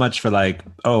use it so much for like,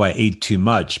 oh, I ate too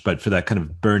much, but for that kind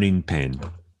of burning pain,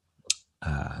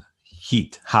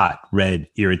 heat, hot, red,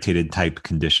 irritated type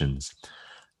conditions.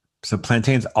 So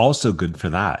plantain's also good for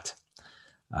that.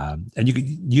 And you could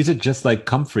use it just like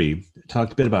comfrey.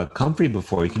 Talked a bit about comfrey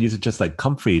before. You can use it just like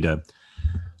comfrey to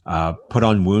put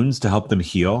on wounds to help them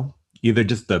heal. Either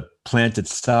just the plant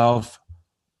itself,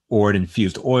 or an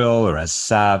infused oil, or as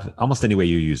salve. Almost any way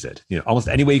you use it, almost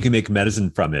any way you can make medicine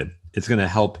from it, it's going to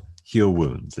help heal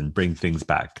wounds and bring things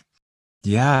back.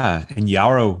 Yeah, and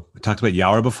yarrow. We talked about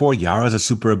yarrow before. Yarrow is a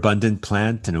super abundant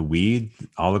plant and a weed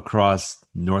all across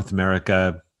North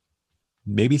America,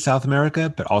 maybe South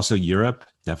America, but also Europe.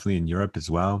 Definitely in Europe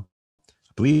as well.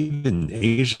 I believe in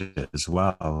Asia as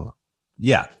well.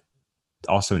 Yeah.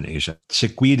 Also in Asia.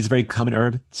 Chickweed is a very common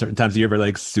herb. Certain times of year, very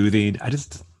like soothing. I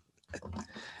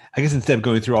guess instead of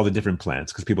going through all the different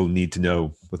plants, because people need to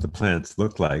know what the plants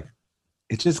look like,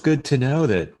 it's just good to know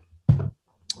that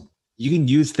you can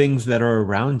use things that are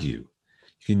around you.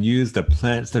 You can use the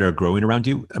plants that are growing around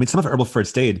you. Some of herbal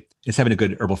first aid is having a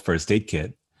good herbal first aid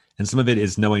kit, and some of it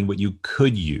is knowing what you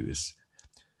could use.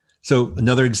 So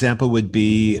another example would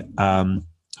be,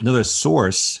 another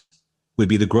source would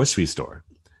be the grocery store.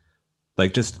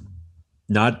 Like just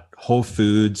not Whole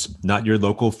Foods, not your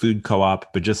local food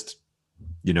co-op, but just,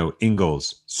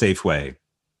 Ingles, Safeway,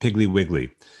 Piggly Wiggly.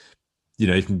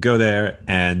 You can go there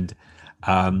and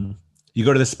you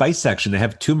go to the spice section. They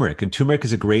have turmeric, and turmeric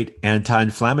is a great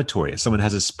anti-inflammatory. If someone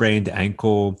has a sprained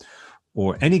ankle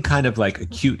or any kind of like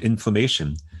acute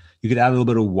inflammation, you could add a little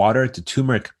bit of water to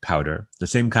turmeric powder, the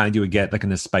same kind you would get like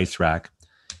in a spice rack.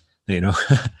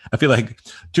 I feel like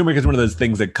turmeric is one of those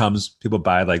things that people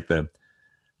buy like the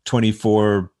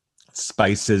 24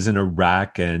 spices in a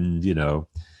rack, and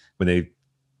when they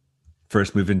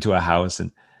first move into a house,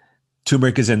 and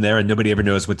turmeric is in there and nobody ever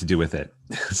knows what to do with it.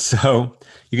 So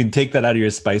you can take that out of your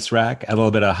spice rack, add a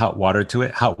little bit of hot water to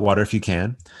it, hot water if you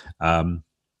can, and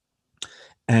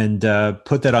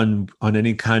put that on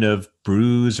any kind of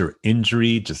bruise or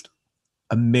injury. Just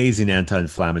amazing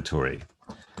anti-inflammatory.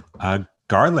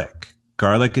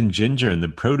 Garlic and ginger in the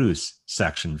produce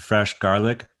section. Fresh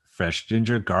garlic, fresh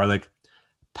ginger, garlic,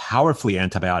 powerfully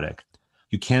antibiotic.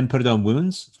 You can put it on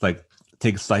wounds, like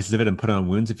take slices of it and put it on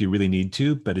wounds if you really need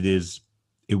to, but it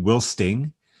will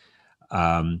sting.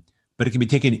 But it can be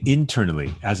taken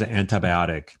internally as an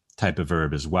antibiotic type of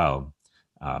herb as well.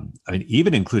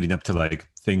 Even including up to like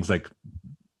things like,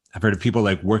 I've heard of people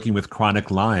like working with chronic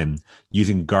Lyme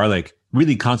using garlic,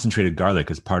 really concentrated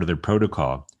garlic as part of their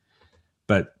protocol,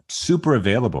 but super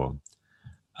available.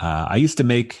 I used to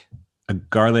make a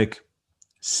garlic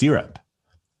syrup,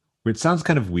 which sounds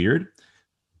kind of weird,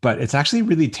 but it's actually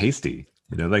really tasty.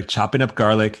 Like chopping up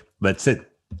garlic, let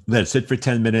it sit for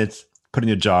 10 minutes, put in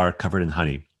a jar, covered in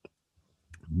honey.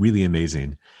 Really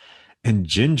amazing. And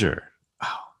ginger.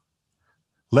 Oh,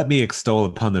 let me extol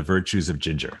upon the virtues of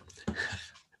ginger.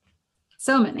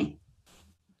 So many.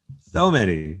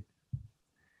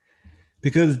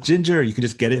 Because ginger, you can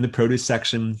just get it in the produce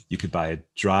section. You could buy it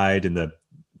dried in the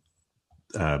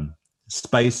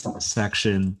spice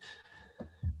section.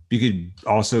 You could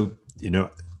also,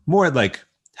 more like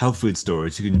health food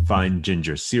stores, you can find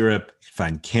ginger syrup, you can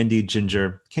find candied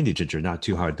ginger. Candied ginger, not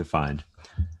too hard to find.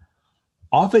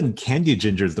 Often candied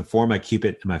ginger is the form I keep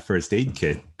it in my first aid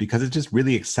kit because it's just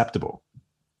really acceptable.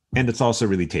 And it's also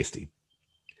really tasty.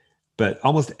 But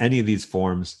almost any of these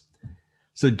forms.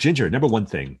 So ginger, number one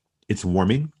thing, it's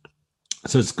warming.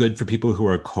 So it's good for people who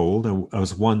are cold. I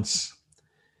was once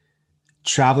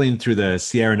traveling through the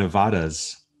Sierra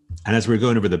Nevadas. And as we were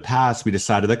going over the pass, we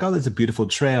decided like, oh, there's a beautiful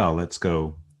trail. Let's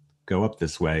go up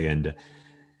this way. And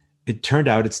it turned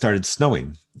out it started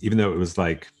snowing, even though it was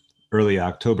like early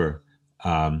October.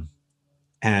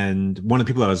 And one of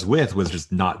the people I was with was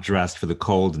just not dressed for the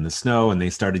cold and the snow, and they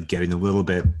started getting a little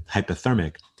bit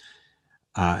hypothermic.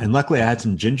 And luckily I had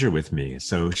some ginger with me.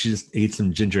 So she just ate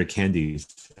some ginger candies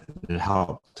and it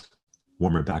helped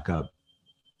warm her back up.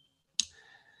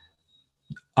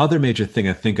 Other major thing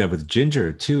I think of with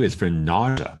ginger too is for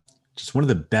nausea. Just one of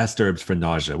the best herbs for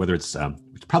nausea, whether it's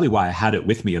probably why I had it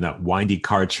with me on that windy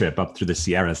car trip up through the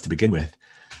Sierras to begin with.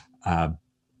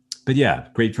 But yeah,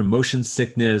 great for motion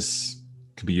sickness,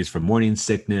 could be used for morning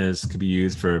sickness, could be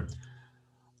used for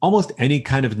almost any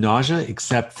kind of nausea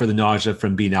except for the nausea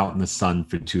from being out in the sun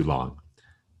for too long.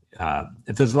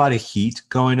 If there's a lot of heat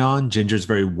going on, ginger is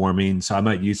very warming. So I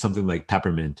might use something like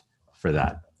peppermint for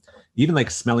that. Even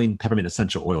like smelling peppermint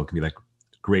essential oil can be like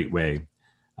a great way.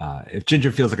 If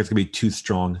ginger feels like it's gonna be too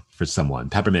strong for someone,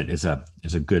 peppermint is a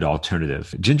good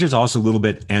alternative. Ginger is also a little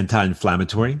bit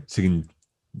anti-inflammatory. So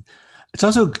it's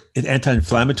also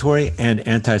anti-inflammatory and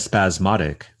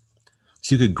antispasmodic.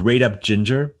 So you could grate up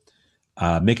ginger,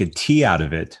 make a tea out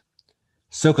of it,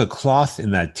 soak a cloth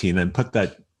in that tea, and then put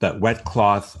that wet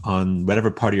cloth on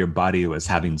whatever part of your body was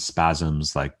having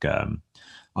spasms, like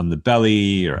on the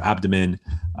belly or abdomen.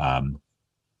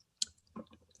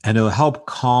 And it'll help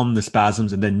calm the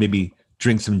spasms, and then maybe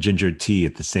drink some ginger tea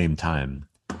at the same time.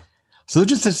 So they're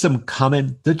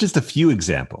just a few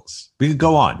examples. We could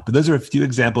go on, but those are a few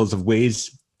examples of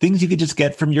things you could just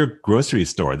get from your grocery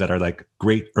store that are like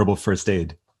great herbal first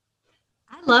aid.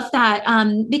 I love that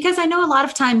because I know a lot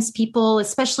of times people,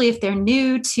 especially if they're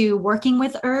new to working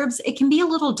with herbs, it can be a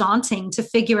little daunting to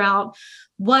figure out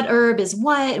what herb is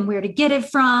what and where to get it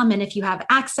from, and if you have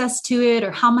access to it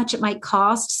or how much it might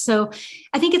cost. So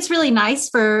I think it's really nice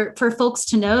for folks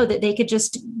to know that they could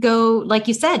just go, like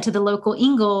you said, to the local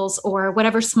Ingles or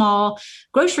whatever small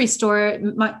grocery store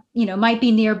might be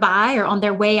nearby or on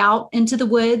their way out into the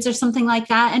woods or something like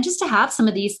that, and just to have some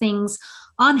of these things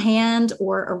on hand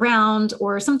or around,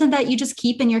 or something that you just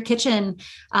keep in your kitchen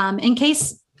in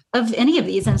case of any of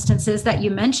these instances that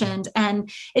you mentioned. And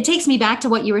it takes me back to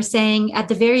what you were saying at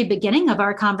the very beginning of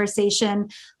our conversation,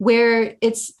 where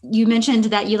you mentioned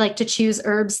that you like to choose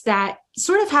herbs that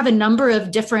sort of have a number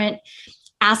of different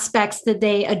aspects that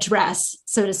they address,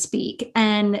 so to speak.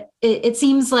 And it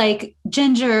seems like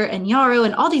ginger and yarrow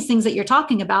and all these things that you're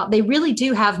talking about, they really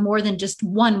do have more than just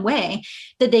one way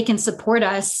that they can support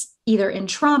us, either in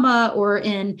trauma or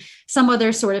in some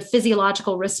other sort of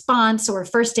physiological response or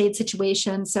first aid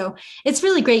situation. So it's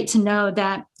really great to know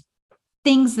that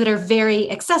things that are very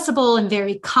accessible and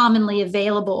very commonly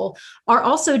available are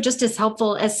also just as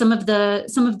helpful as some of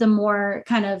the more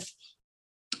kind of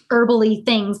herbally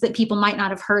things that people might not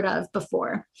have heard of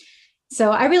before.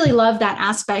 So I really love that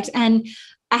aspect. And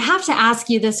I have to ask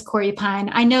you this, Corey Pine.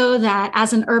 I know that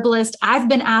as an herbalist, I've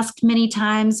been asked many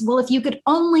times, well, if you could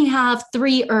only have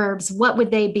three herbs, what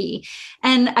would they be?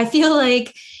 And I feel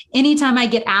like anytime I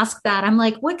get asked that, I'm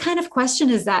like, what kind of question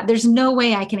is that? There's no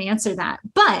way I can answer that.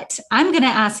 But I'm going to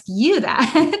ask you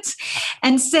that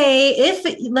and say,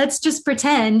 let's just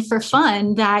pretend for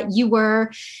fun that you were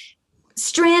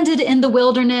stranded in the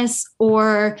wilderness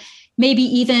or maybe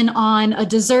even on a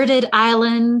deserted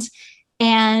island,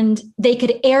 and they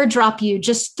could airdrop you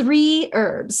just three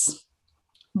herbs.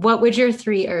 What would your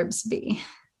three herbs be?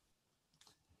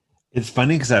 It's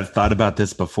funny because I've thought about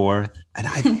this before and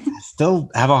I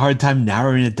still have a hard time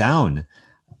narrowing it down.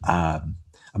 I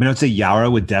would say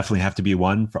yarrow would definitely have to be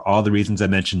one for all the reasons I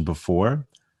mentioned before.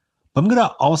 But I'm going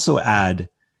to also add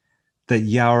that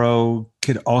yarrow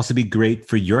could also be great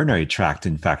for urinary tract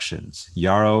infections.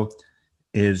 Yarrow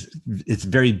it's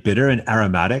very bitter and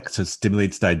aromatic, so it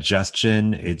stimulates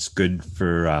digestion. It's good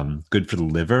for the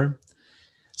liver.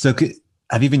 So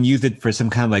I've even used it for some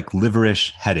kind of like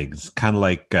liverish headaches, kind of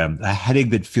like a headache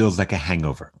that feels like a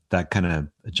hangover, that kind of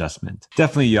adjustment.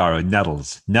 Definitely yarrow.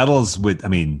 Nettles. Nettles would,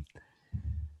 in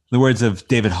the words of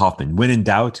David Hoffman, when in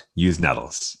doubt, use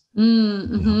nettles.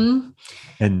 Mm-hmm.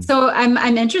 And so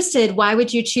I'm interested, why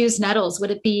would you choose nettles? Would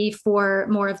it be for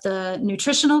more of the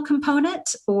nutritional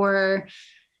component or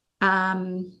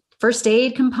first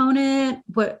aid component?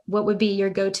 What would be your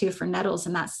go-to for nettles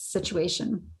in that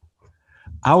situation?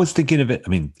 I was thinking of it.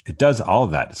 It does all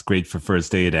of that. It's great for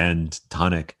first aid and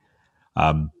tonic.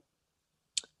 I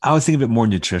was thinking of it more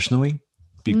nutritionally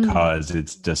because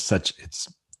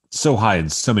it's so high in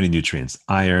so many nutrients: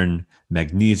 iron,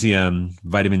 magnesium,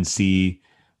 vitamin C,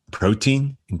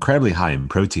 protein, incredibly high in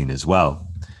protein as well.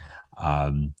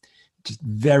 Just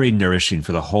very nourishing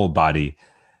for the whole body.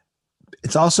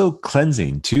 It's also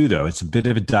cleansing too, though. It's a bit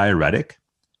of a diuretic,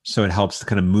 so it helps to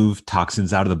kind of move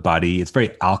toxins out of the body. It's very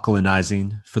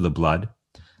alkalinizing for the blood.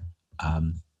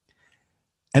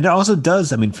 And it also does,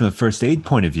 from the first aid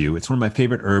point of view, it's one of my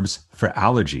favorite herbs for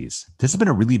allergies. This has been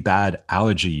a really bad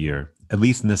allergy year, at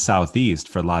least in the Southeast,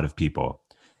 for a lot of people.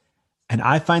 And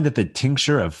I find that the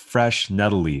tincture of fresh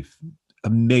nettle leaf,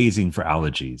 amazing for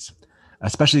allergies,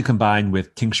 especially combined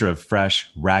with tincture of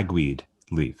fresh ragweed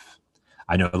leaf.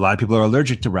 I know a lot of people are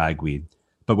allergic to ragweed,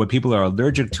 but what people are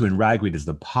allergic to in ragweed is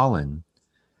the pollen,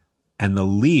 and the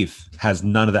leaf has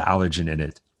none of the allergen in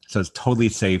it. So it's totally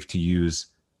safe to use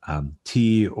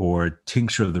tea or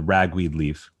tincture of the ragweed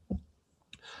leaf.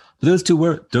 Those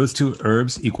two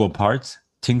herbs, equal parts,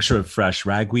 tincture of fresh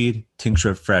ragweed,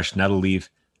 tincture of fresh nettle leaf,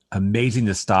 amazing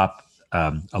to stop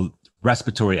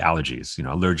respiratory allergies,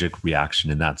 allergic reaction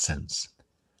in that sense.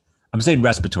 I'm saying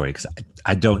respiratory because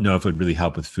I don't know if it would really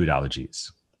help with food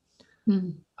allergies.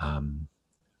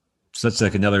 So that's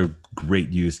like another great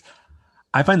use.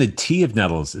 I find the tea of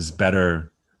nettles is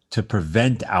better to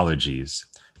prevent allergies,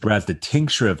 whereas the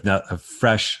tincture of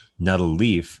fresh nettle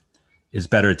leaf is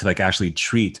better to like actually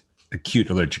treat acute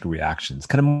allergic reactions.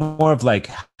 Kind of more of like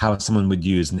how someone would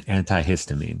use an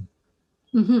antihistamine.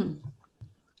 Mm-hmm.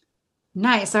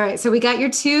 Nice. All right. So we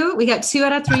got two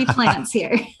out of three plants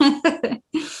here.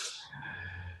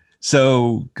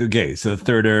 So the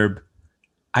third herb,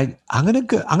 I'm gonna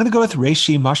go with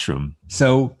reishi mushroom.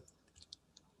 So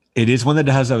it is one that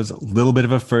has a little bit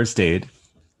of a first aid.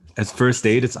 As first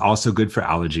aid, it's also good for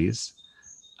allergies.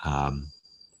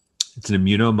 It's an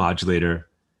immunomodulator.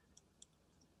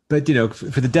 But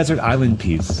for the desert island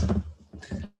piece,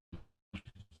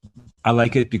 I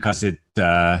like it because it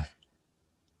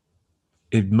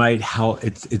might help.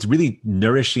 It's really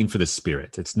nourishing for the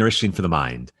spirit. It's nourishing for the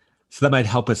mind. So that might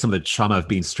help with some of the trauma of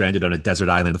being stranded on a desert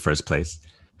island in the first place.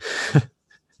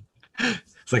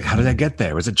 It's like, how did I get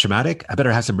there? Was it traumatic? I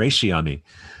better have some reishi on me.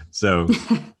 So,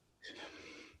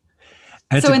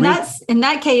 so in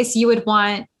that case, you would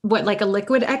want what, like a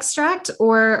liquid extract,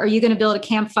 or are you going to build a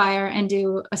campfire and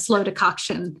do a slow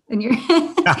decoction in your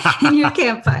in your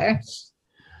campfire?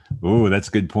 Ooh, that's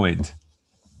a good point.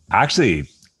 Actually,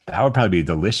 that would probably be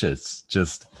delicious.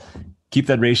 Just keep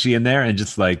that reishi in there and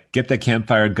just like get the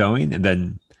campfire going. And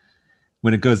then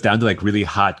when it goes down to like really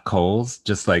hot coals,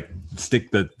 just like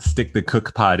stick the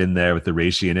cook pot in there with the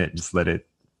reishi in it and just let it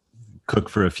cook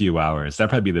for a few hours. That'd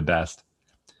probably be the best.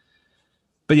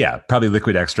 But yeah, probably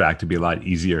liquid extract would be a lot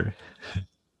easier.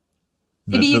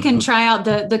 Maybe you can try out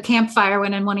the campfire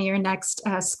one in one of your next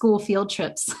school field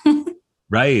trips.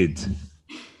 Right.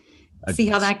 See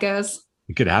how that goes.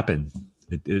 It could happen.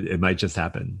 It might just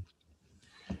happen.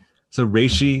 So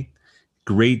reishi,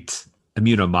 great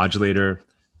immunomodulator,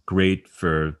 great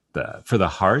for the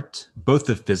heart, both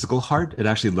the physical heart. It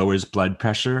actually lowers blood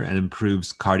pressure and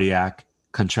improves cardiac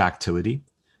contractility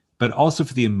but also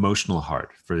for the emotional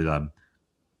heart, for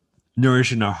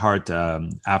nourishing our heart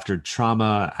after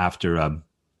trauma, after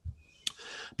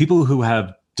people who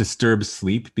have disturbed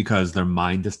sleep because their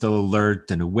mind is still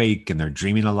alert and awake and they're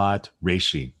dreaming a lot.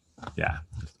 Reishi. Yeah.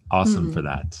 Awesome for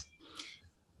that.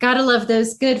 Gotta love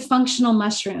those good functional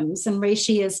mushrooms. And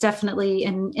reishi is definitely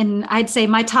in I'd say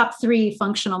my top 3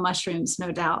 functional mushrooms,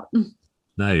 no doubt.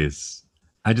 Nice.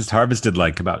 I just harvested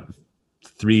like about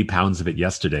 3 pounds of it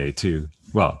yesterday too.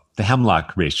 Well, the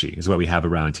hemlock reishi is what we have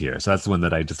around here. So that's the one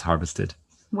that I just harvested.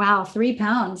 Wow, 3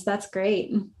 pounds. That's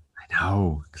great. I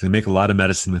know, because they make a lot of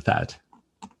medicine with that.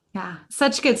 Yeah,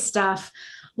 such good stuff.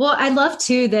 Well, I love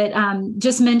too that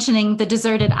just mentioning the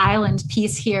deserted island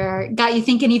piece here got you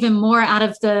thinking even more out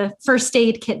of the first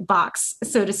aid kit box,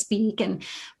 so to speak, and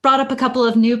brought up a couple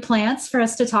of new plants for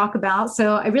us to talk about.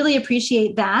 So I really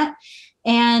appreciate that.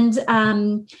 And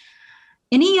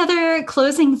any other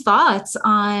closing thoughts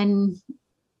on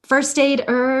first aid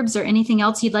herbs or anything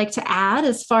else you'd like to add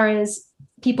as far as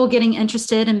people getting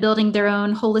interested in building their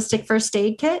own holistic first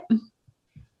aid kit?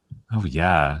 Oh,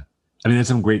 yeah. I mean, there's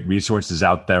some great resources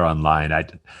out there online. I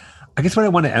guess what I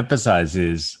want to emphasize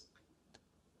is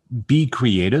be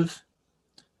creative.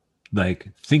 Like,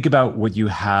 think about what you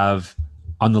have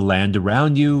on the land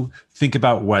around you. Think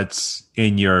about what's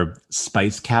in your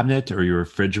spice cabinet or your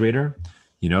refrigerator.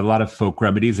 You know, a lot of folk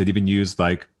remedies that even use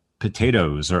like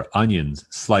potatoes or onions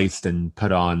sliced and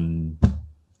put on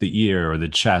the ear or the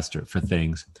chest or for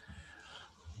things.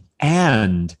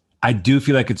 And I do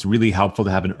feel like it's really helpful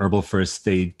to have an herbal first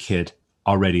aid kit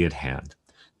already at hand,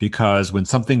 because when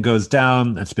something goes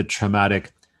down that's a bit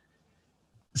traumatic,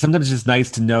 sometimes it's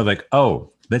nice to know like,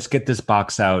 oh, let's get this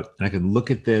box out and I can look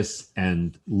at this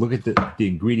and look at the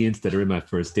ingredients that are in my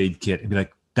first aid kit and be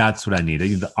like, that's what I need. I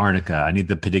need the arnica. I need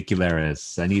the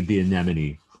pedicularis. I need the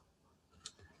anemone.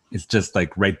 It's just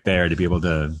like right there to be able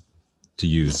to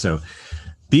use. So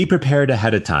be prepared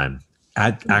ahead of time.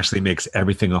 That actually makes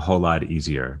everything a whole lot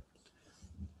easier.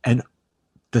 And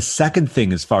the second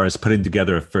thing, as far as putting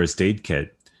together a first aid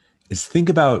kit, is think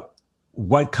about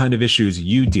what kind of issues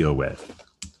you deal with,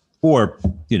 or,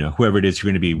 you know, whoever it is you're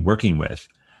going to be working with.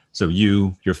 So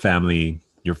you, your family,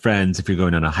 your friends, if you're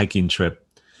going on a hiking trip.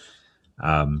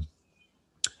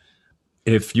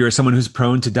 If you're someone who's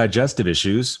prone to digestive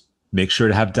issues, make sure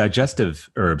to have digestive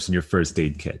herbs in your first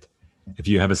aid kit. If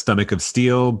you have a stomach of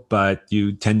steel, but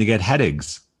you tend to get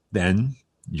headaches, then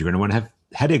you're going to want to have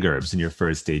headache herbs in your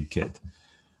first aid kit.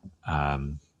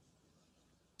 And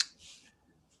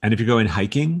if you're going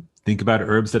hiking, think about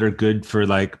herbs that are good for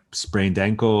like sprained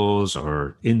ankles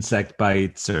or insect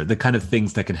bites or the kind of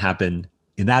things that can happen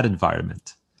in that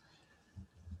environment.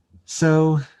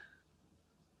 So,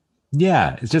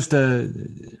 yeah, it's just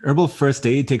herbal first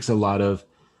aid takes a lot of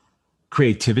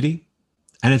creativity,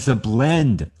 and it's a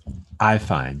blend, I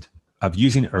find, of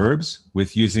using herbs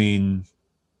with using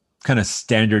kind of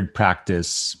standard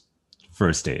practice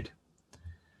first aid.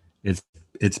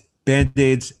 It's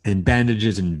Band-Aids and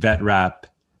bandages and vet wrap,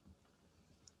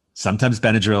 sometimes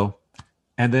Benadryl,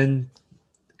 and then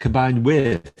combined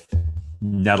with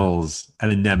nettles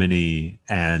and anemone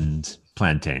and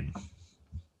plantain.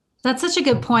 That's such a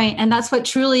good point. And that's what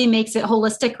truly makes it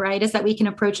holistic, right? Is that we can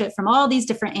approach it from all these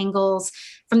different angles,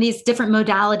 from these different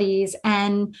modalities,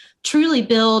 and truly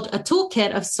build a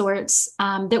toolkit of sorts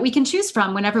that we can choose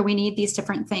from whenever we need these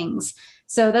different things.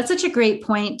 So that's such a great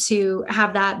point to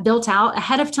have that built out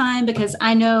ahead of time, because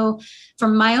I know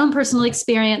from my own personal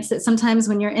experience that sometimes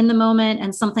when you're in the moment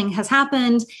and something has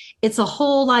happened, it's a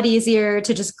whole lot easier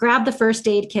to just grab the first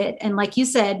aid kit and, like you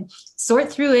said,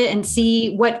 sort through it and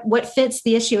see what fits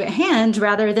the issue at hand,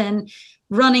 rather than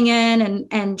running in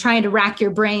and trying to rack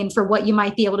your brain for what you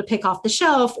might be able to pick off the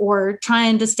shelf, or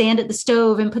trying to stand at the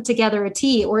stove and put together a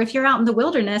tea. Or if you're out in the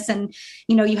wilderness and,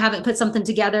 you know, you haven't put something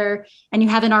together and you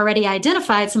haven't already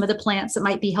identified some of the plants that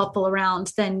might be helpful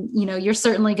around, then, you know, you're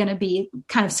certainly going to be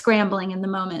kind of scrambling in the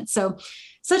moment. So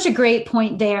such a great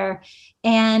point there.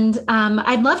 And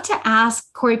I'd love to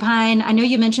ask Corey Pine, I know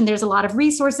you mentioned there's a lot of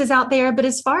resources out there, but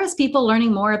as far as people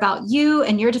learning more about you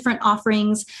and your different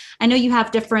offerings, I know you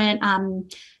have different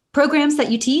programs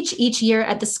that you teach each year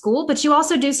at the school, but you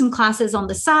also do some classes on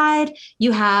the side.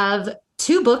 You have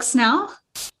 2 books now,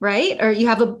 right? Or you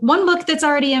have one book that's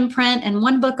already in print and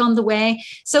 1 book on the way.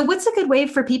 So what's a good way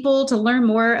for people to learn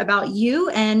more about you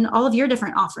and all of your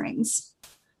different offerings?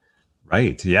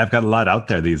 Right. Yeah, I've got a lot out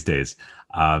there these days.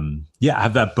 I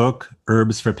have that book,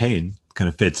 Herbs for Pain, kind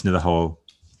of fits into the whole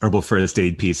herbal first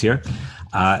aid piece here.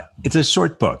 It's a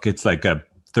short book. It's like a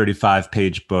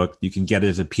 35-page book. You can get it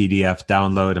as a PDF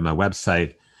download on my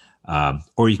website,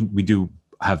 or we do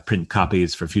have print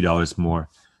copies for a few dollars more.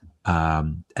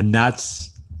 And that's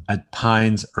at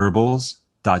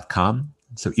pinesherbals.com.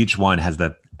 So each one has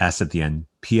the S at the end,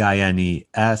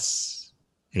 PINESHERBALS.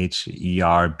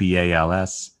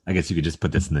 I guess you could just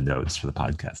put this in the notes for the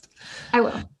podcast. I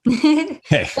will.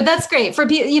 Okay. But that's great for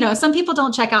some people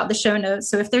don't check out the show notes.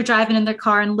 So if they're driving in their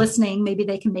car and listening, maybe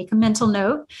they can make a mental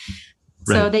note.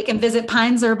 So They can visit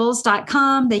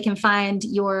pinesherbals.com. They can find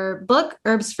your book,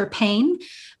 Herbs for Pain,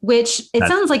 which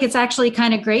sounds like it's actually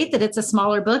kind of great that it's a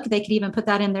smaller book. They could even put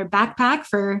that in their backpack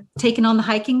for taking on the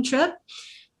hiking trip,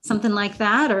 something like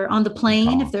that, or on the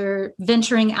plane if they're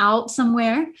venturing out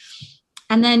somewhere.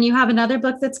 And then you have another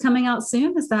book that's coming out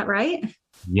soon. Is that right?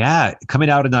 Yeah.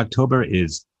 Coming out in October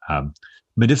is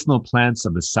Medicinal Plants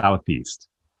of the Southeast.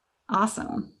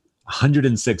 Awesome.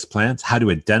 106 plants, how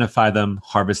to identify them,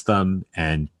 harvest them,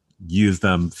 and use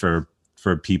them for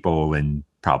people and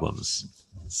problems.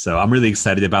 So I'm really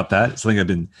excited about that. It's something I've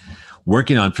been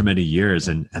working on for many years.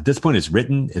 And at this point, it's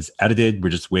written, it's edited.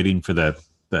 We're just waiting for the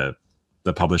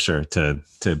publisher to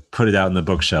put it out in the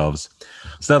bookshelves.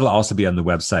 So that'll also be on the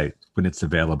website when it's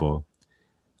available.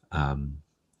 And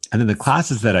then the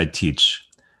classes that I teach,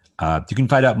 you can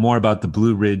find out more about the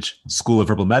Blue Ridge School of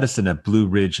Herbal Medicine at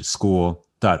blueridgeschool.org,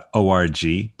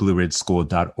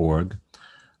 blueridgeschool.org.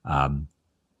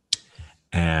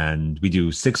 And we do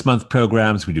 6-month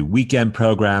programs. We do weekend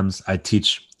programs. I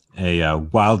teach a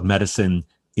wild medicine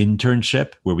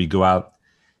internship where we go out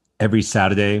every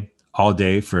Saturday, all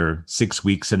day for 6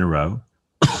 weeks in a row.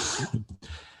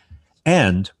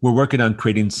 And we're working on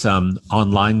creating some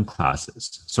online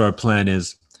classes. So our plan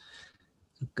is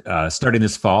starting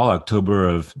this fall, October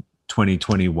of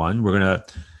 2021, we're going to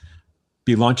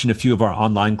be launching a few of our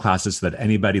online classes so that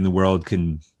anybody in the world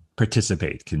can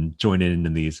participate, can join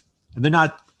in these. And they're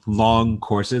not long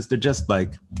courses. They're just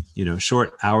like,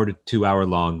 short 1 to 2 hour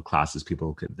long classes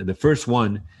people can. And the first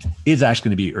one is actually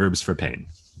going to be Herbs for Pain.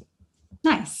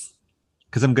 Nice.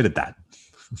 Because I'm good at that.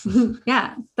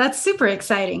 Yeah, that's super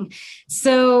exciting.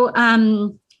 So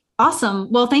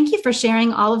awesome. Well, thank you for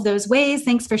sharing all of those ways.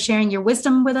 Thanks for sharing your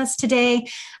wisdom with us today.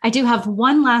 I do have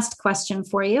one last question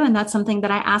for you, and that's something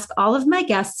that I ask all of my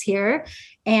guests here.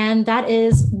 And that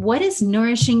is, what is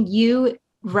nourishing you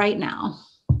right now,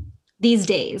 these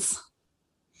days?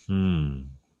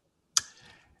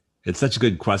 It's such a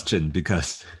good question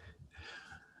because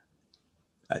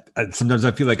sometimes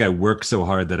I feel like I work so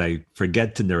hard that I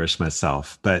forget to nourish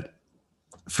myself. But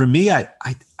for me,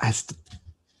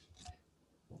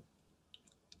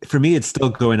 for me, it's still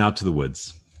going out to the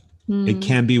woods. It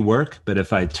can be work, but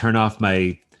if I turn off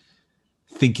my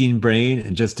thinking brain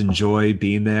and just enjoy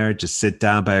being there, just sit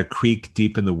down by a creek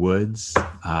deep in the woods,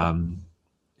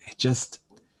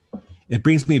 it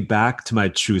brings me back to my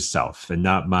true self and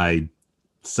not my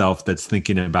self that's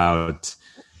thinking about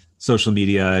social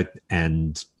media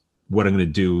and what I'm going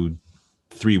to do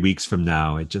 3 weeks from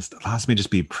now. It just allows me to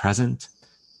just be present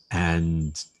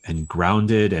and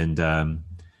grounded. And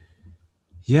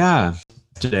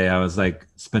today I was like,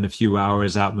 spend a few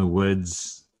hours out in the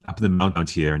woods, up in the mountain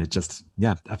out here. And it just,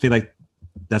 I feel like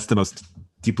that's the most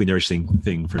deeply nourishing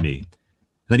thing for me. And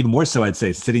then even more so, I'd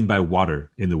say sitting by water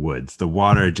in the woods. The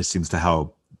water just seems to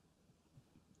help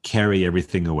carry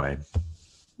everything away.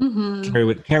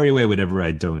 Carry away whatever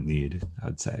I don't need,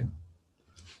 I'd say.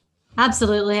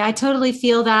 Absolutely. I totally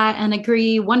feel that and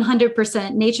agree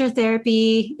 100%. Nature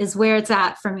therapy is where it's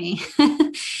at for me.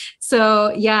 So,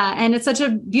 and it's such a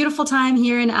beautiful time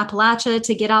here in Appalachia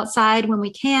to get outside when we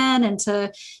can and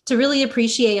to really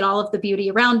appreciate all of the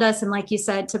beauty around us. And like you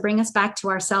said, to bring us back to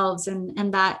ourselves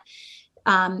and that,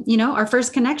 our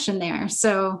first connection there.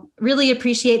 So really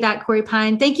appreciate that, Corey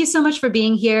Pine. Thank you so much for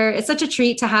being here. It's such a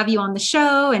treat to have you on the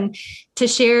show and to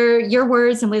share your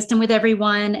words and wisdom with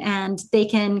everyone. And they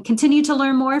can continue to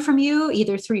learn more from you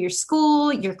either through your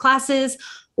school, your classes,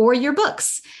 or your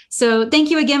books. So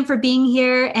thank you again for being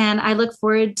here. And I look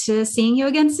forward to seeing you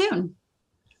again soon.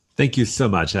 Thank you so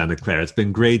much, Anna Claire. It's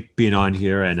been great being on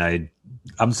here. And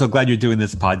I'm so glad you're doing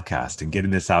this podcast and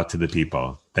getting this out to the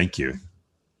people. Thank you.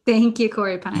 Thank you,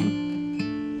 Corey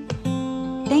Pine.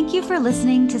 Thank you for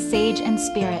listening to Sage and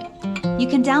Spirit. You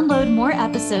can download more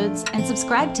episodes and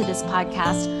subscribe to this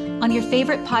podcast on your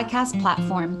favorite podcast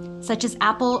platform, such as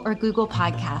Apple or Google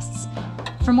Podcasts.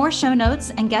 For more show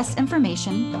notes and guest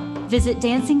information, visit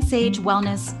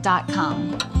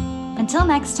dancingsagewellness.com. Until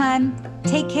next time,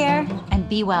 take care and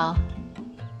be well.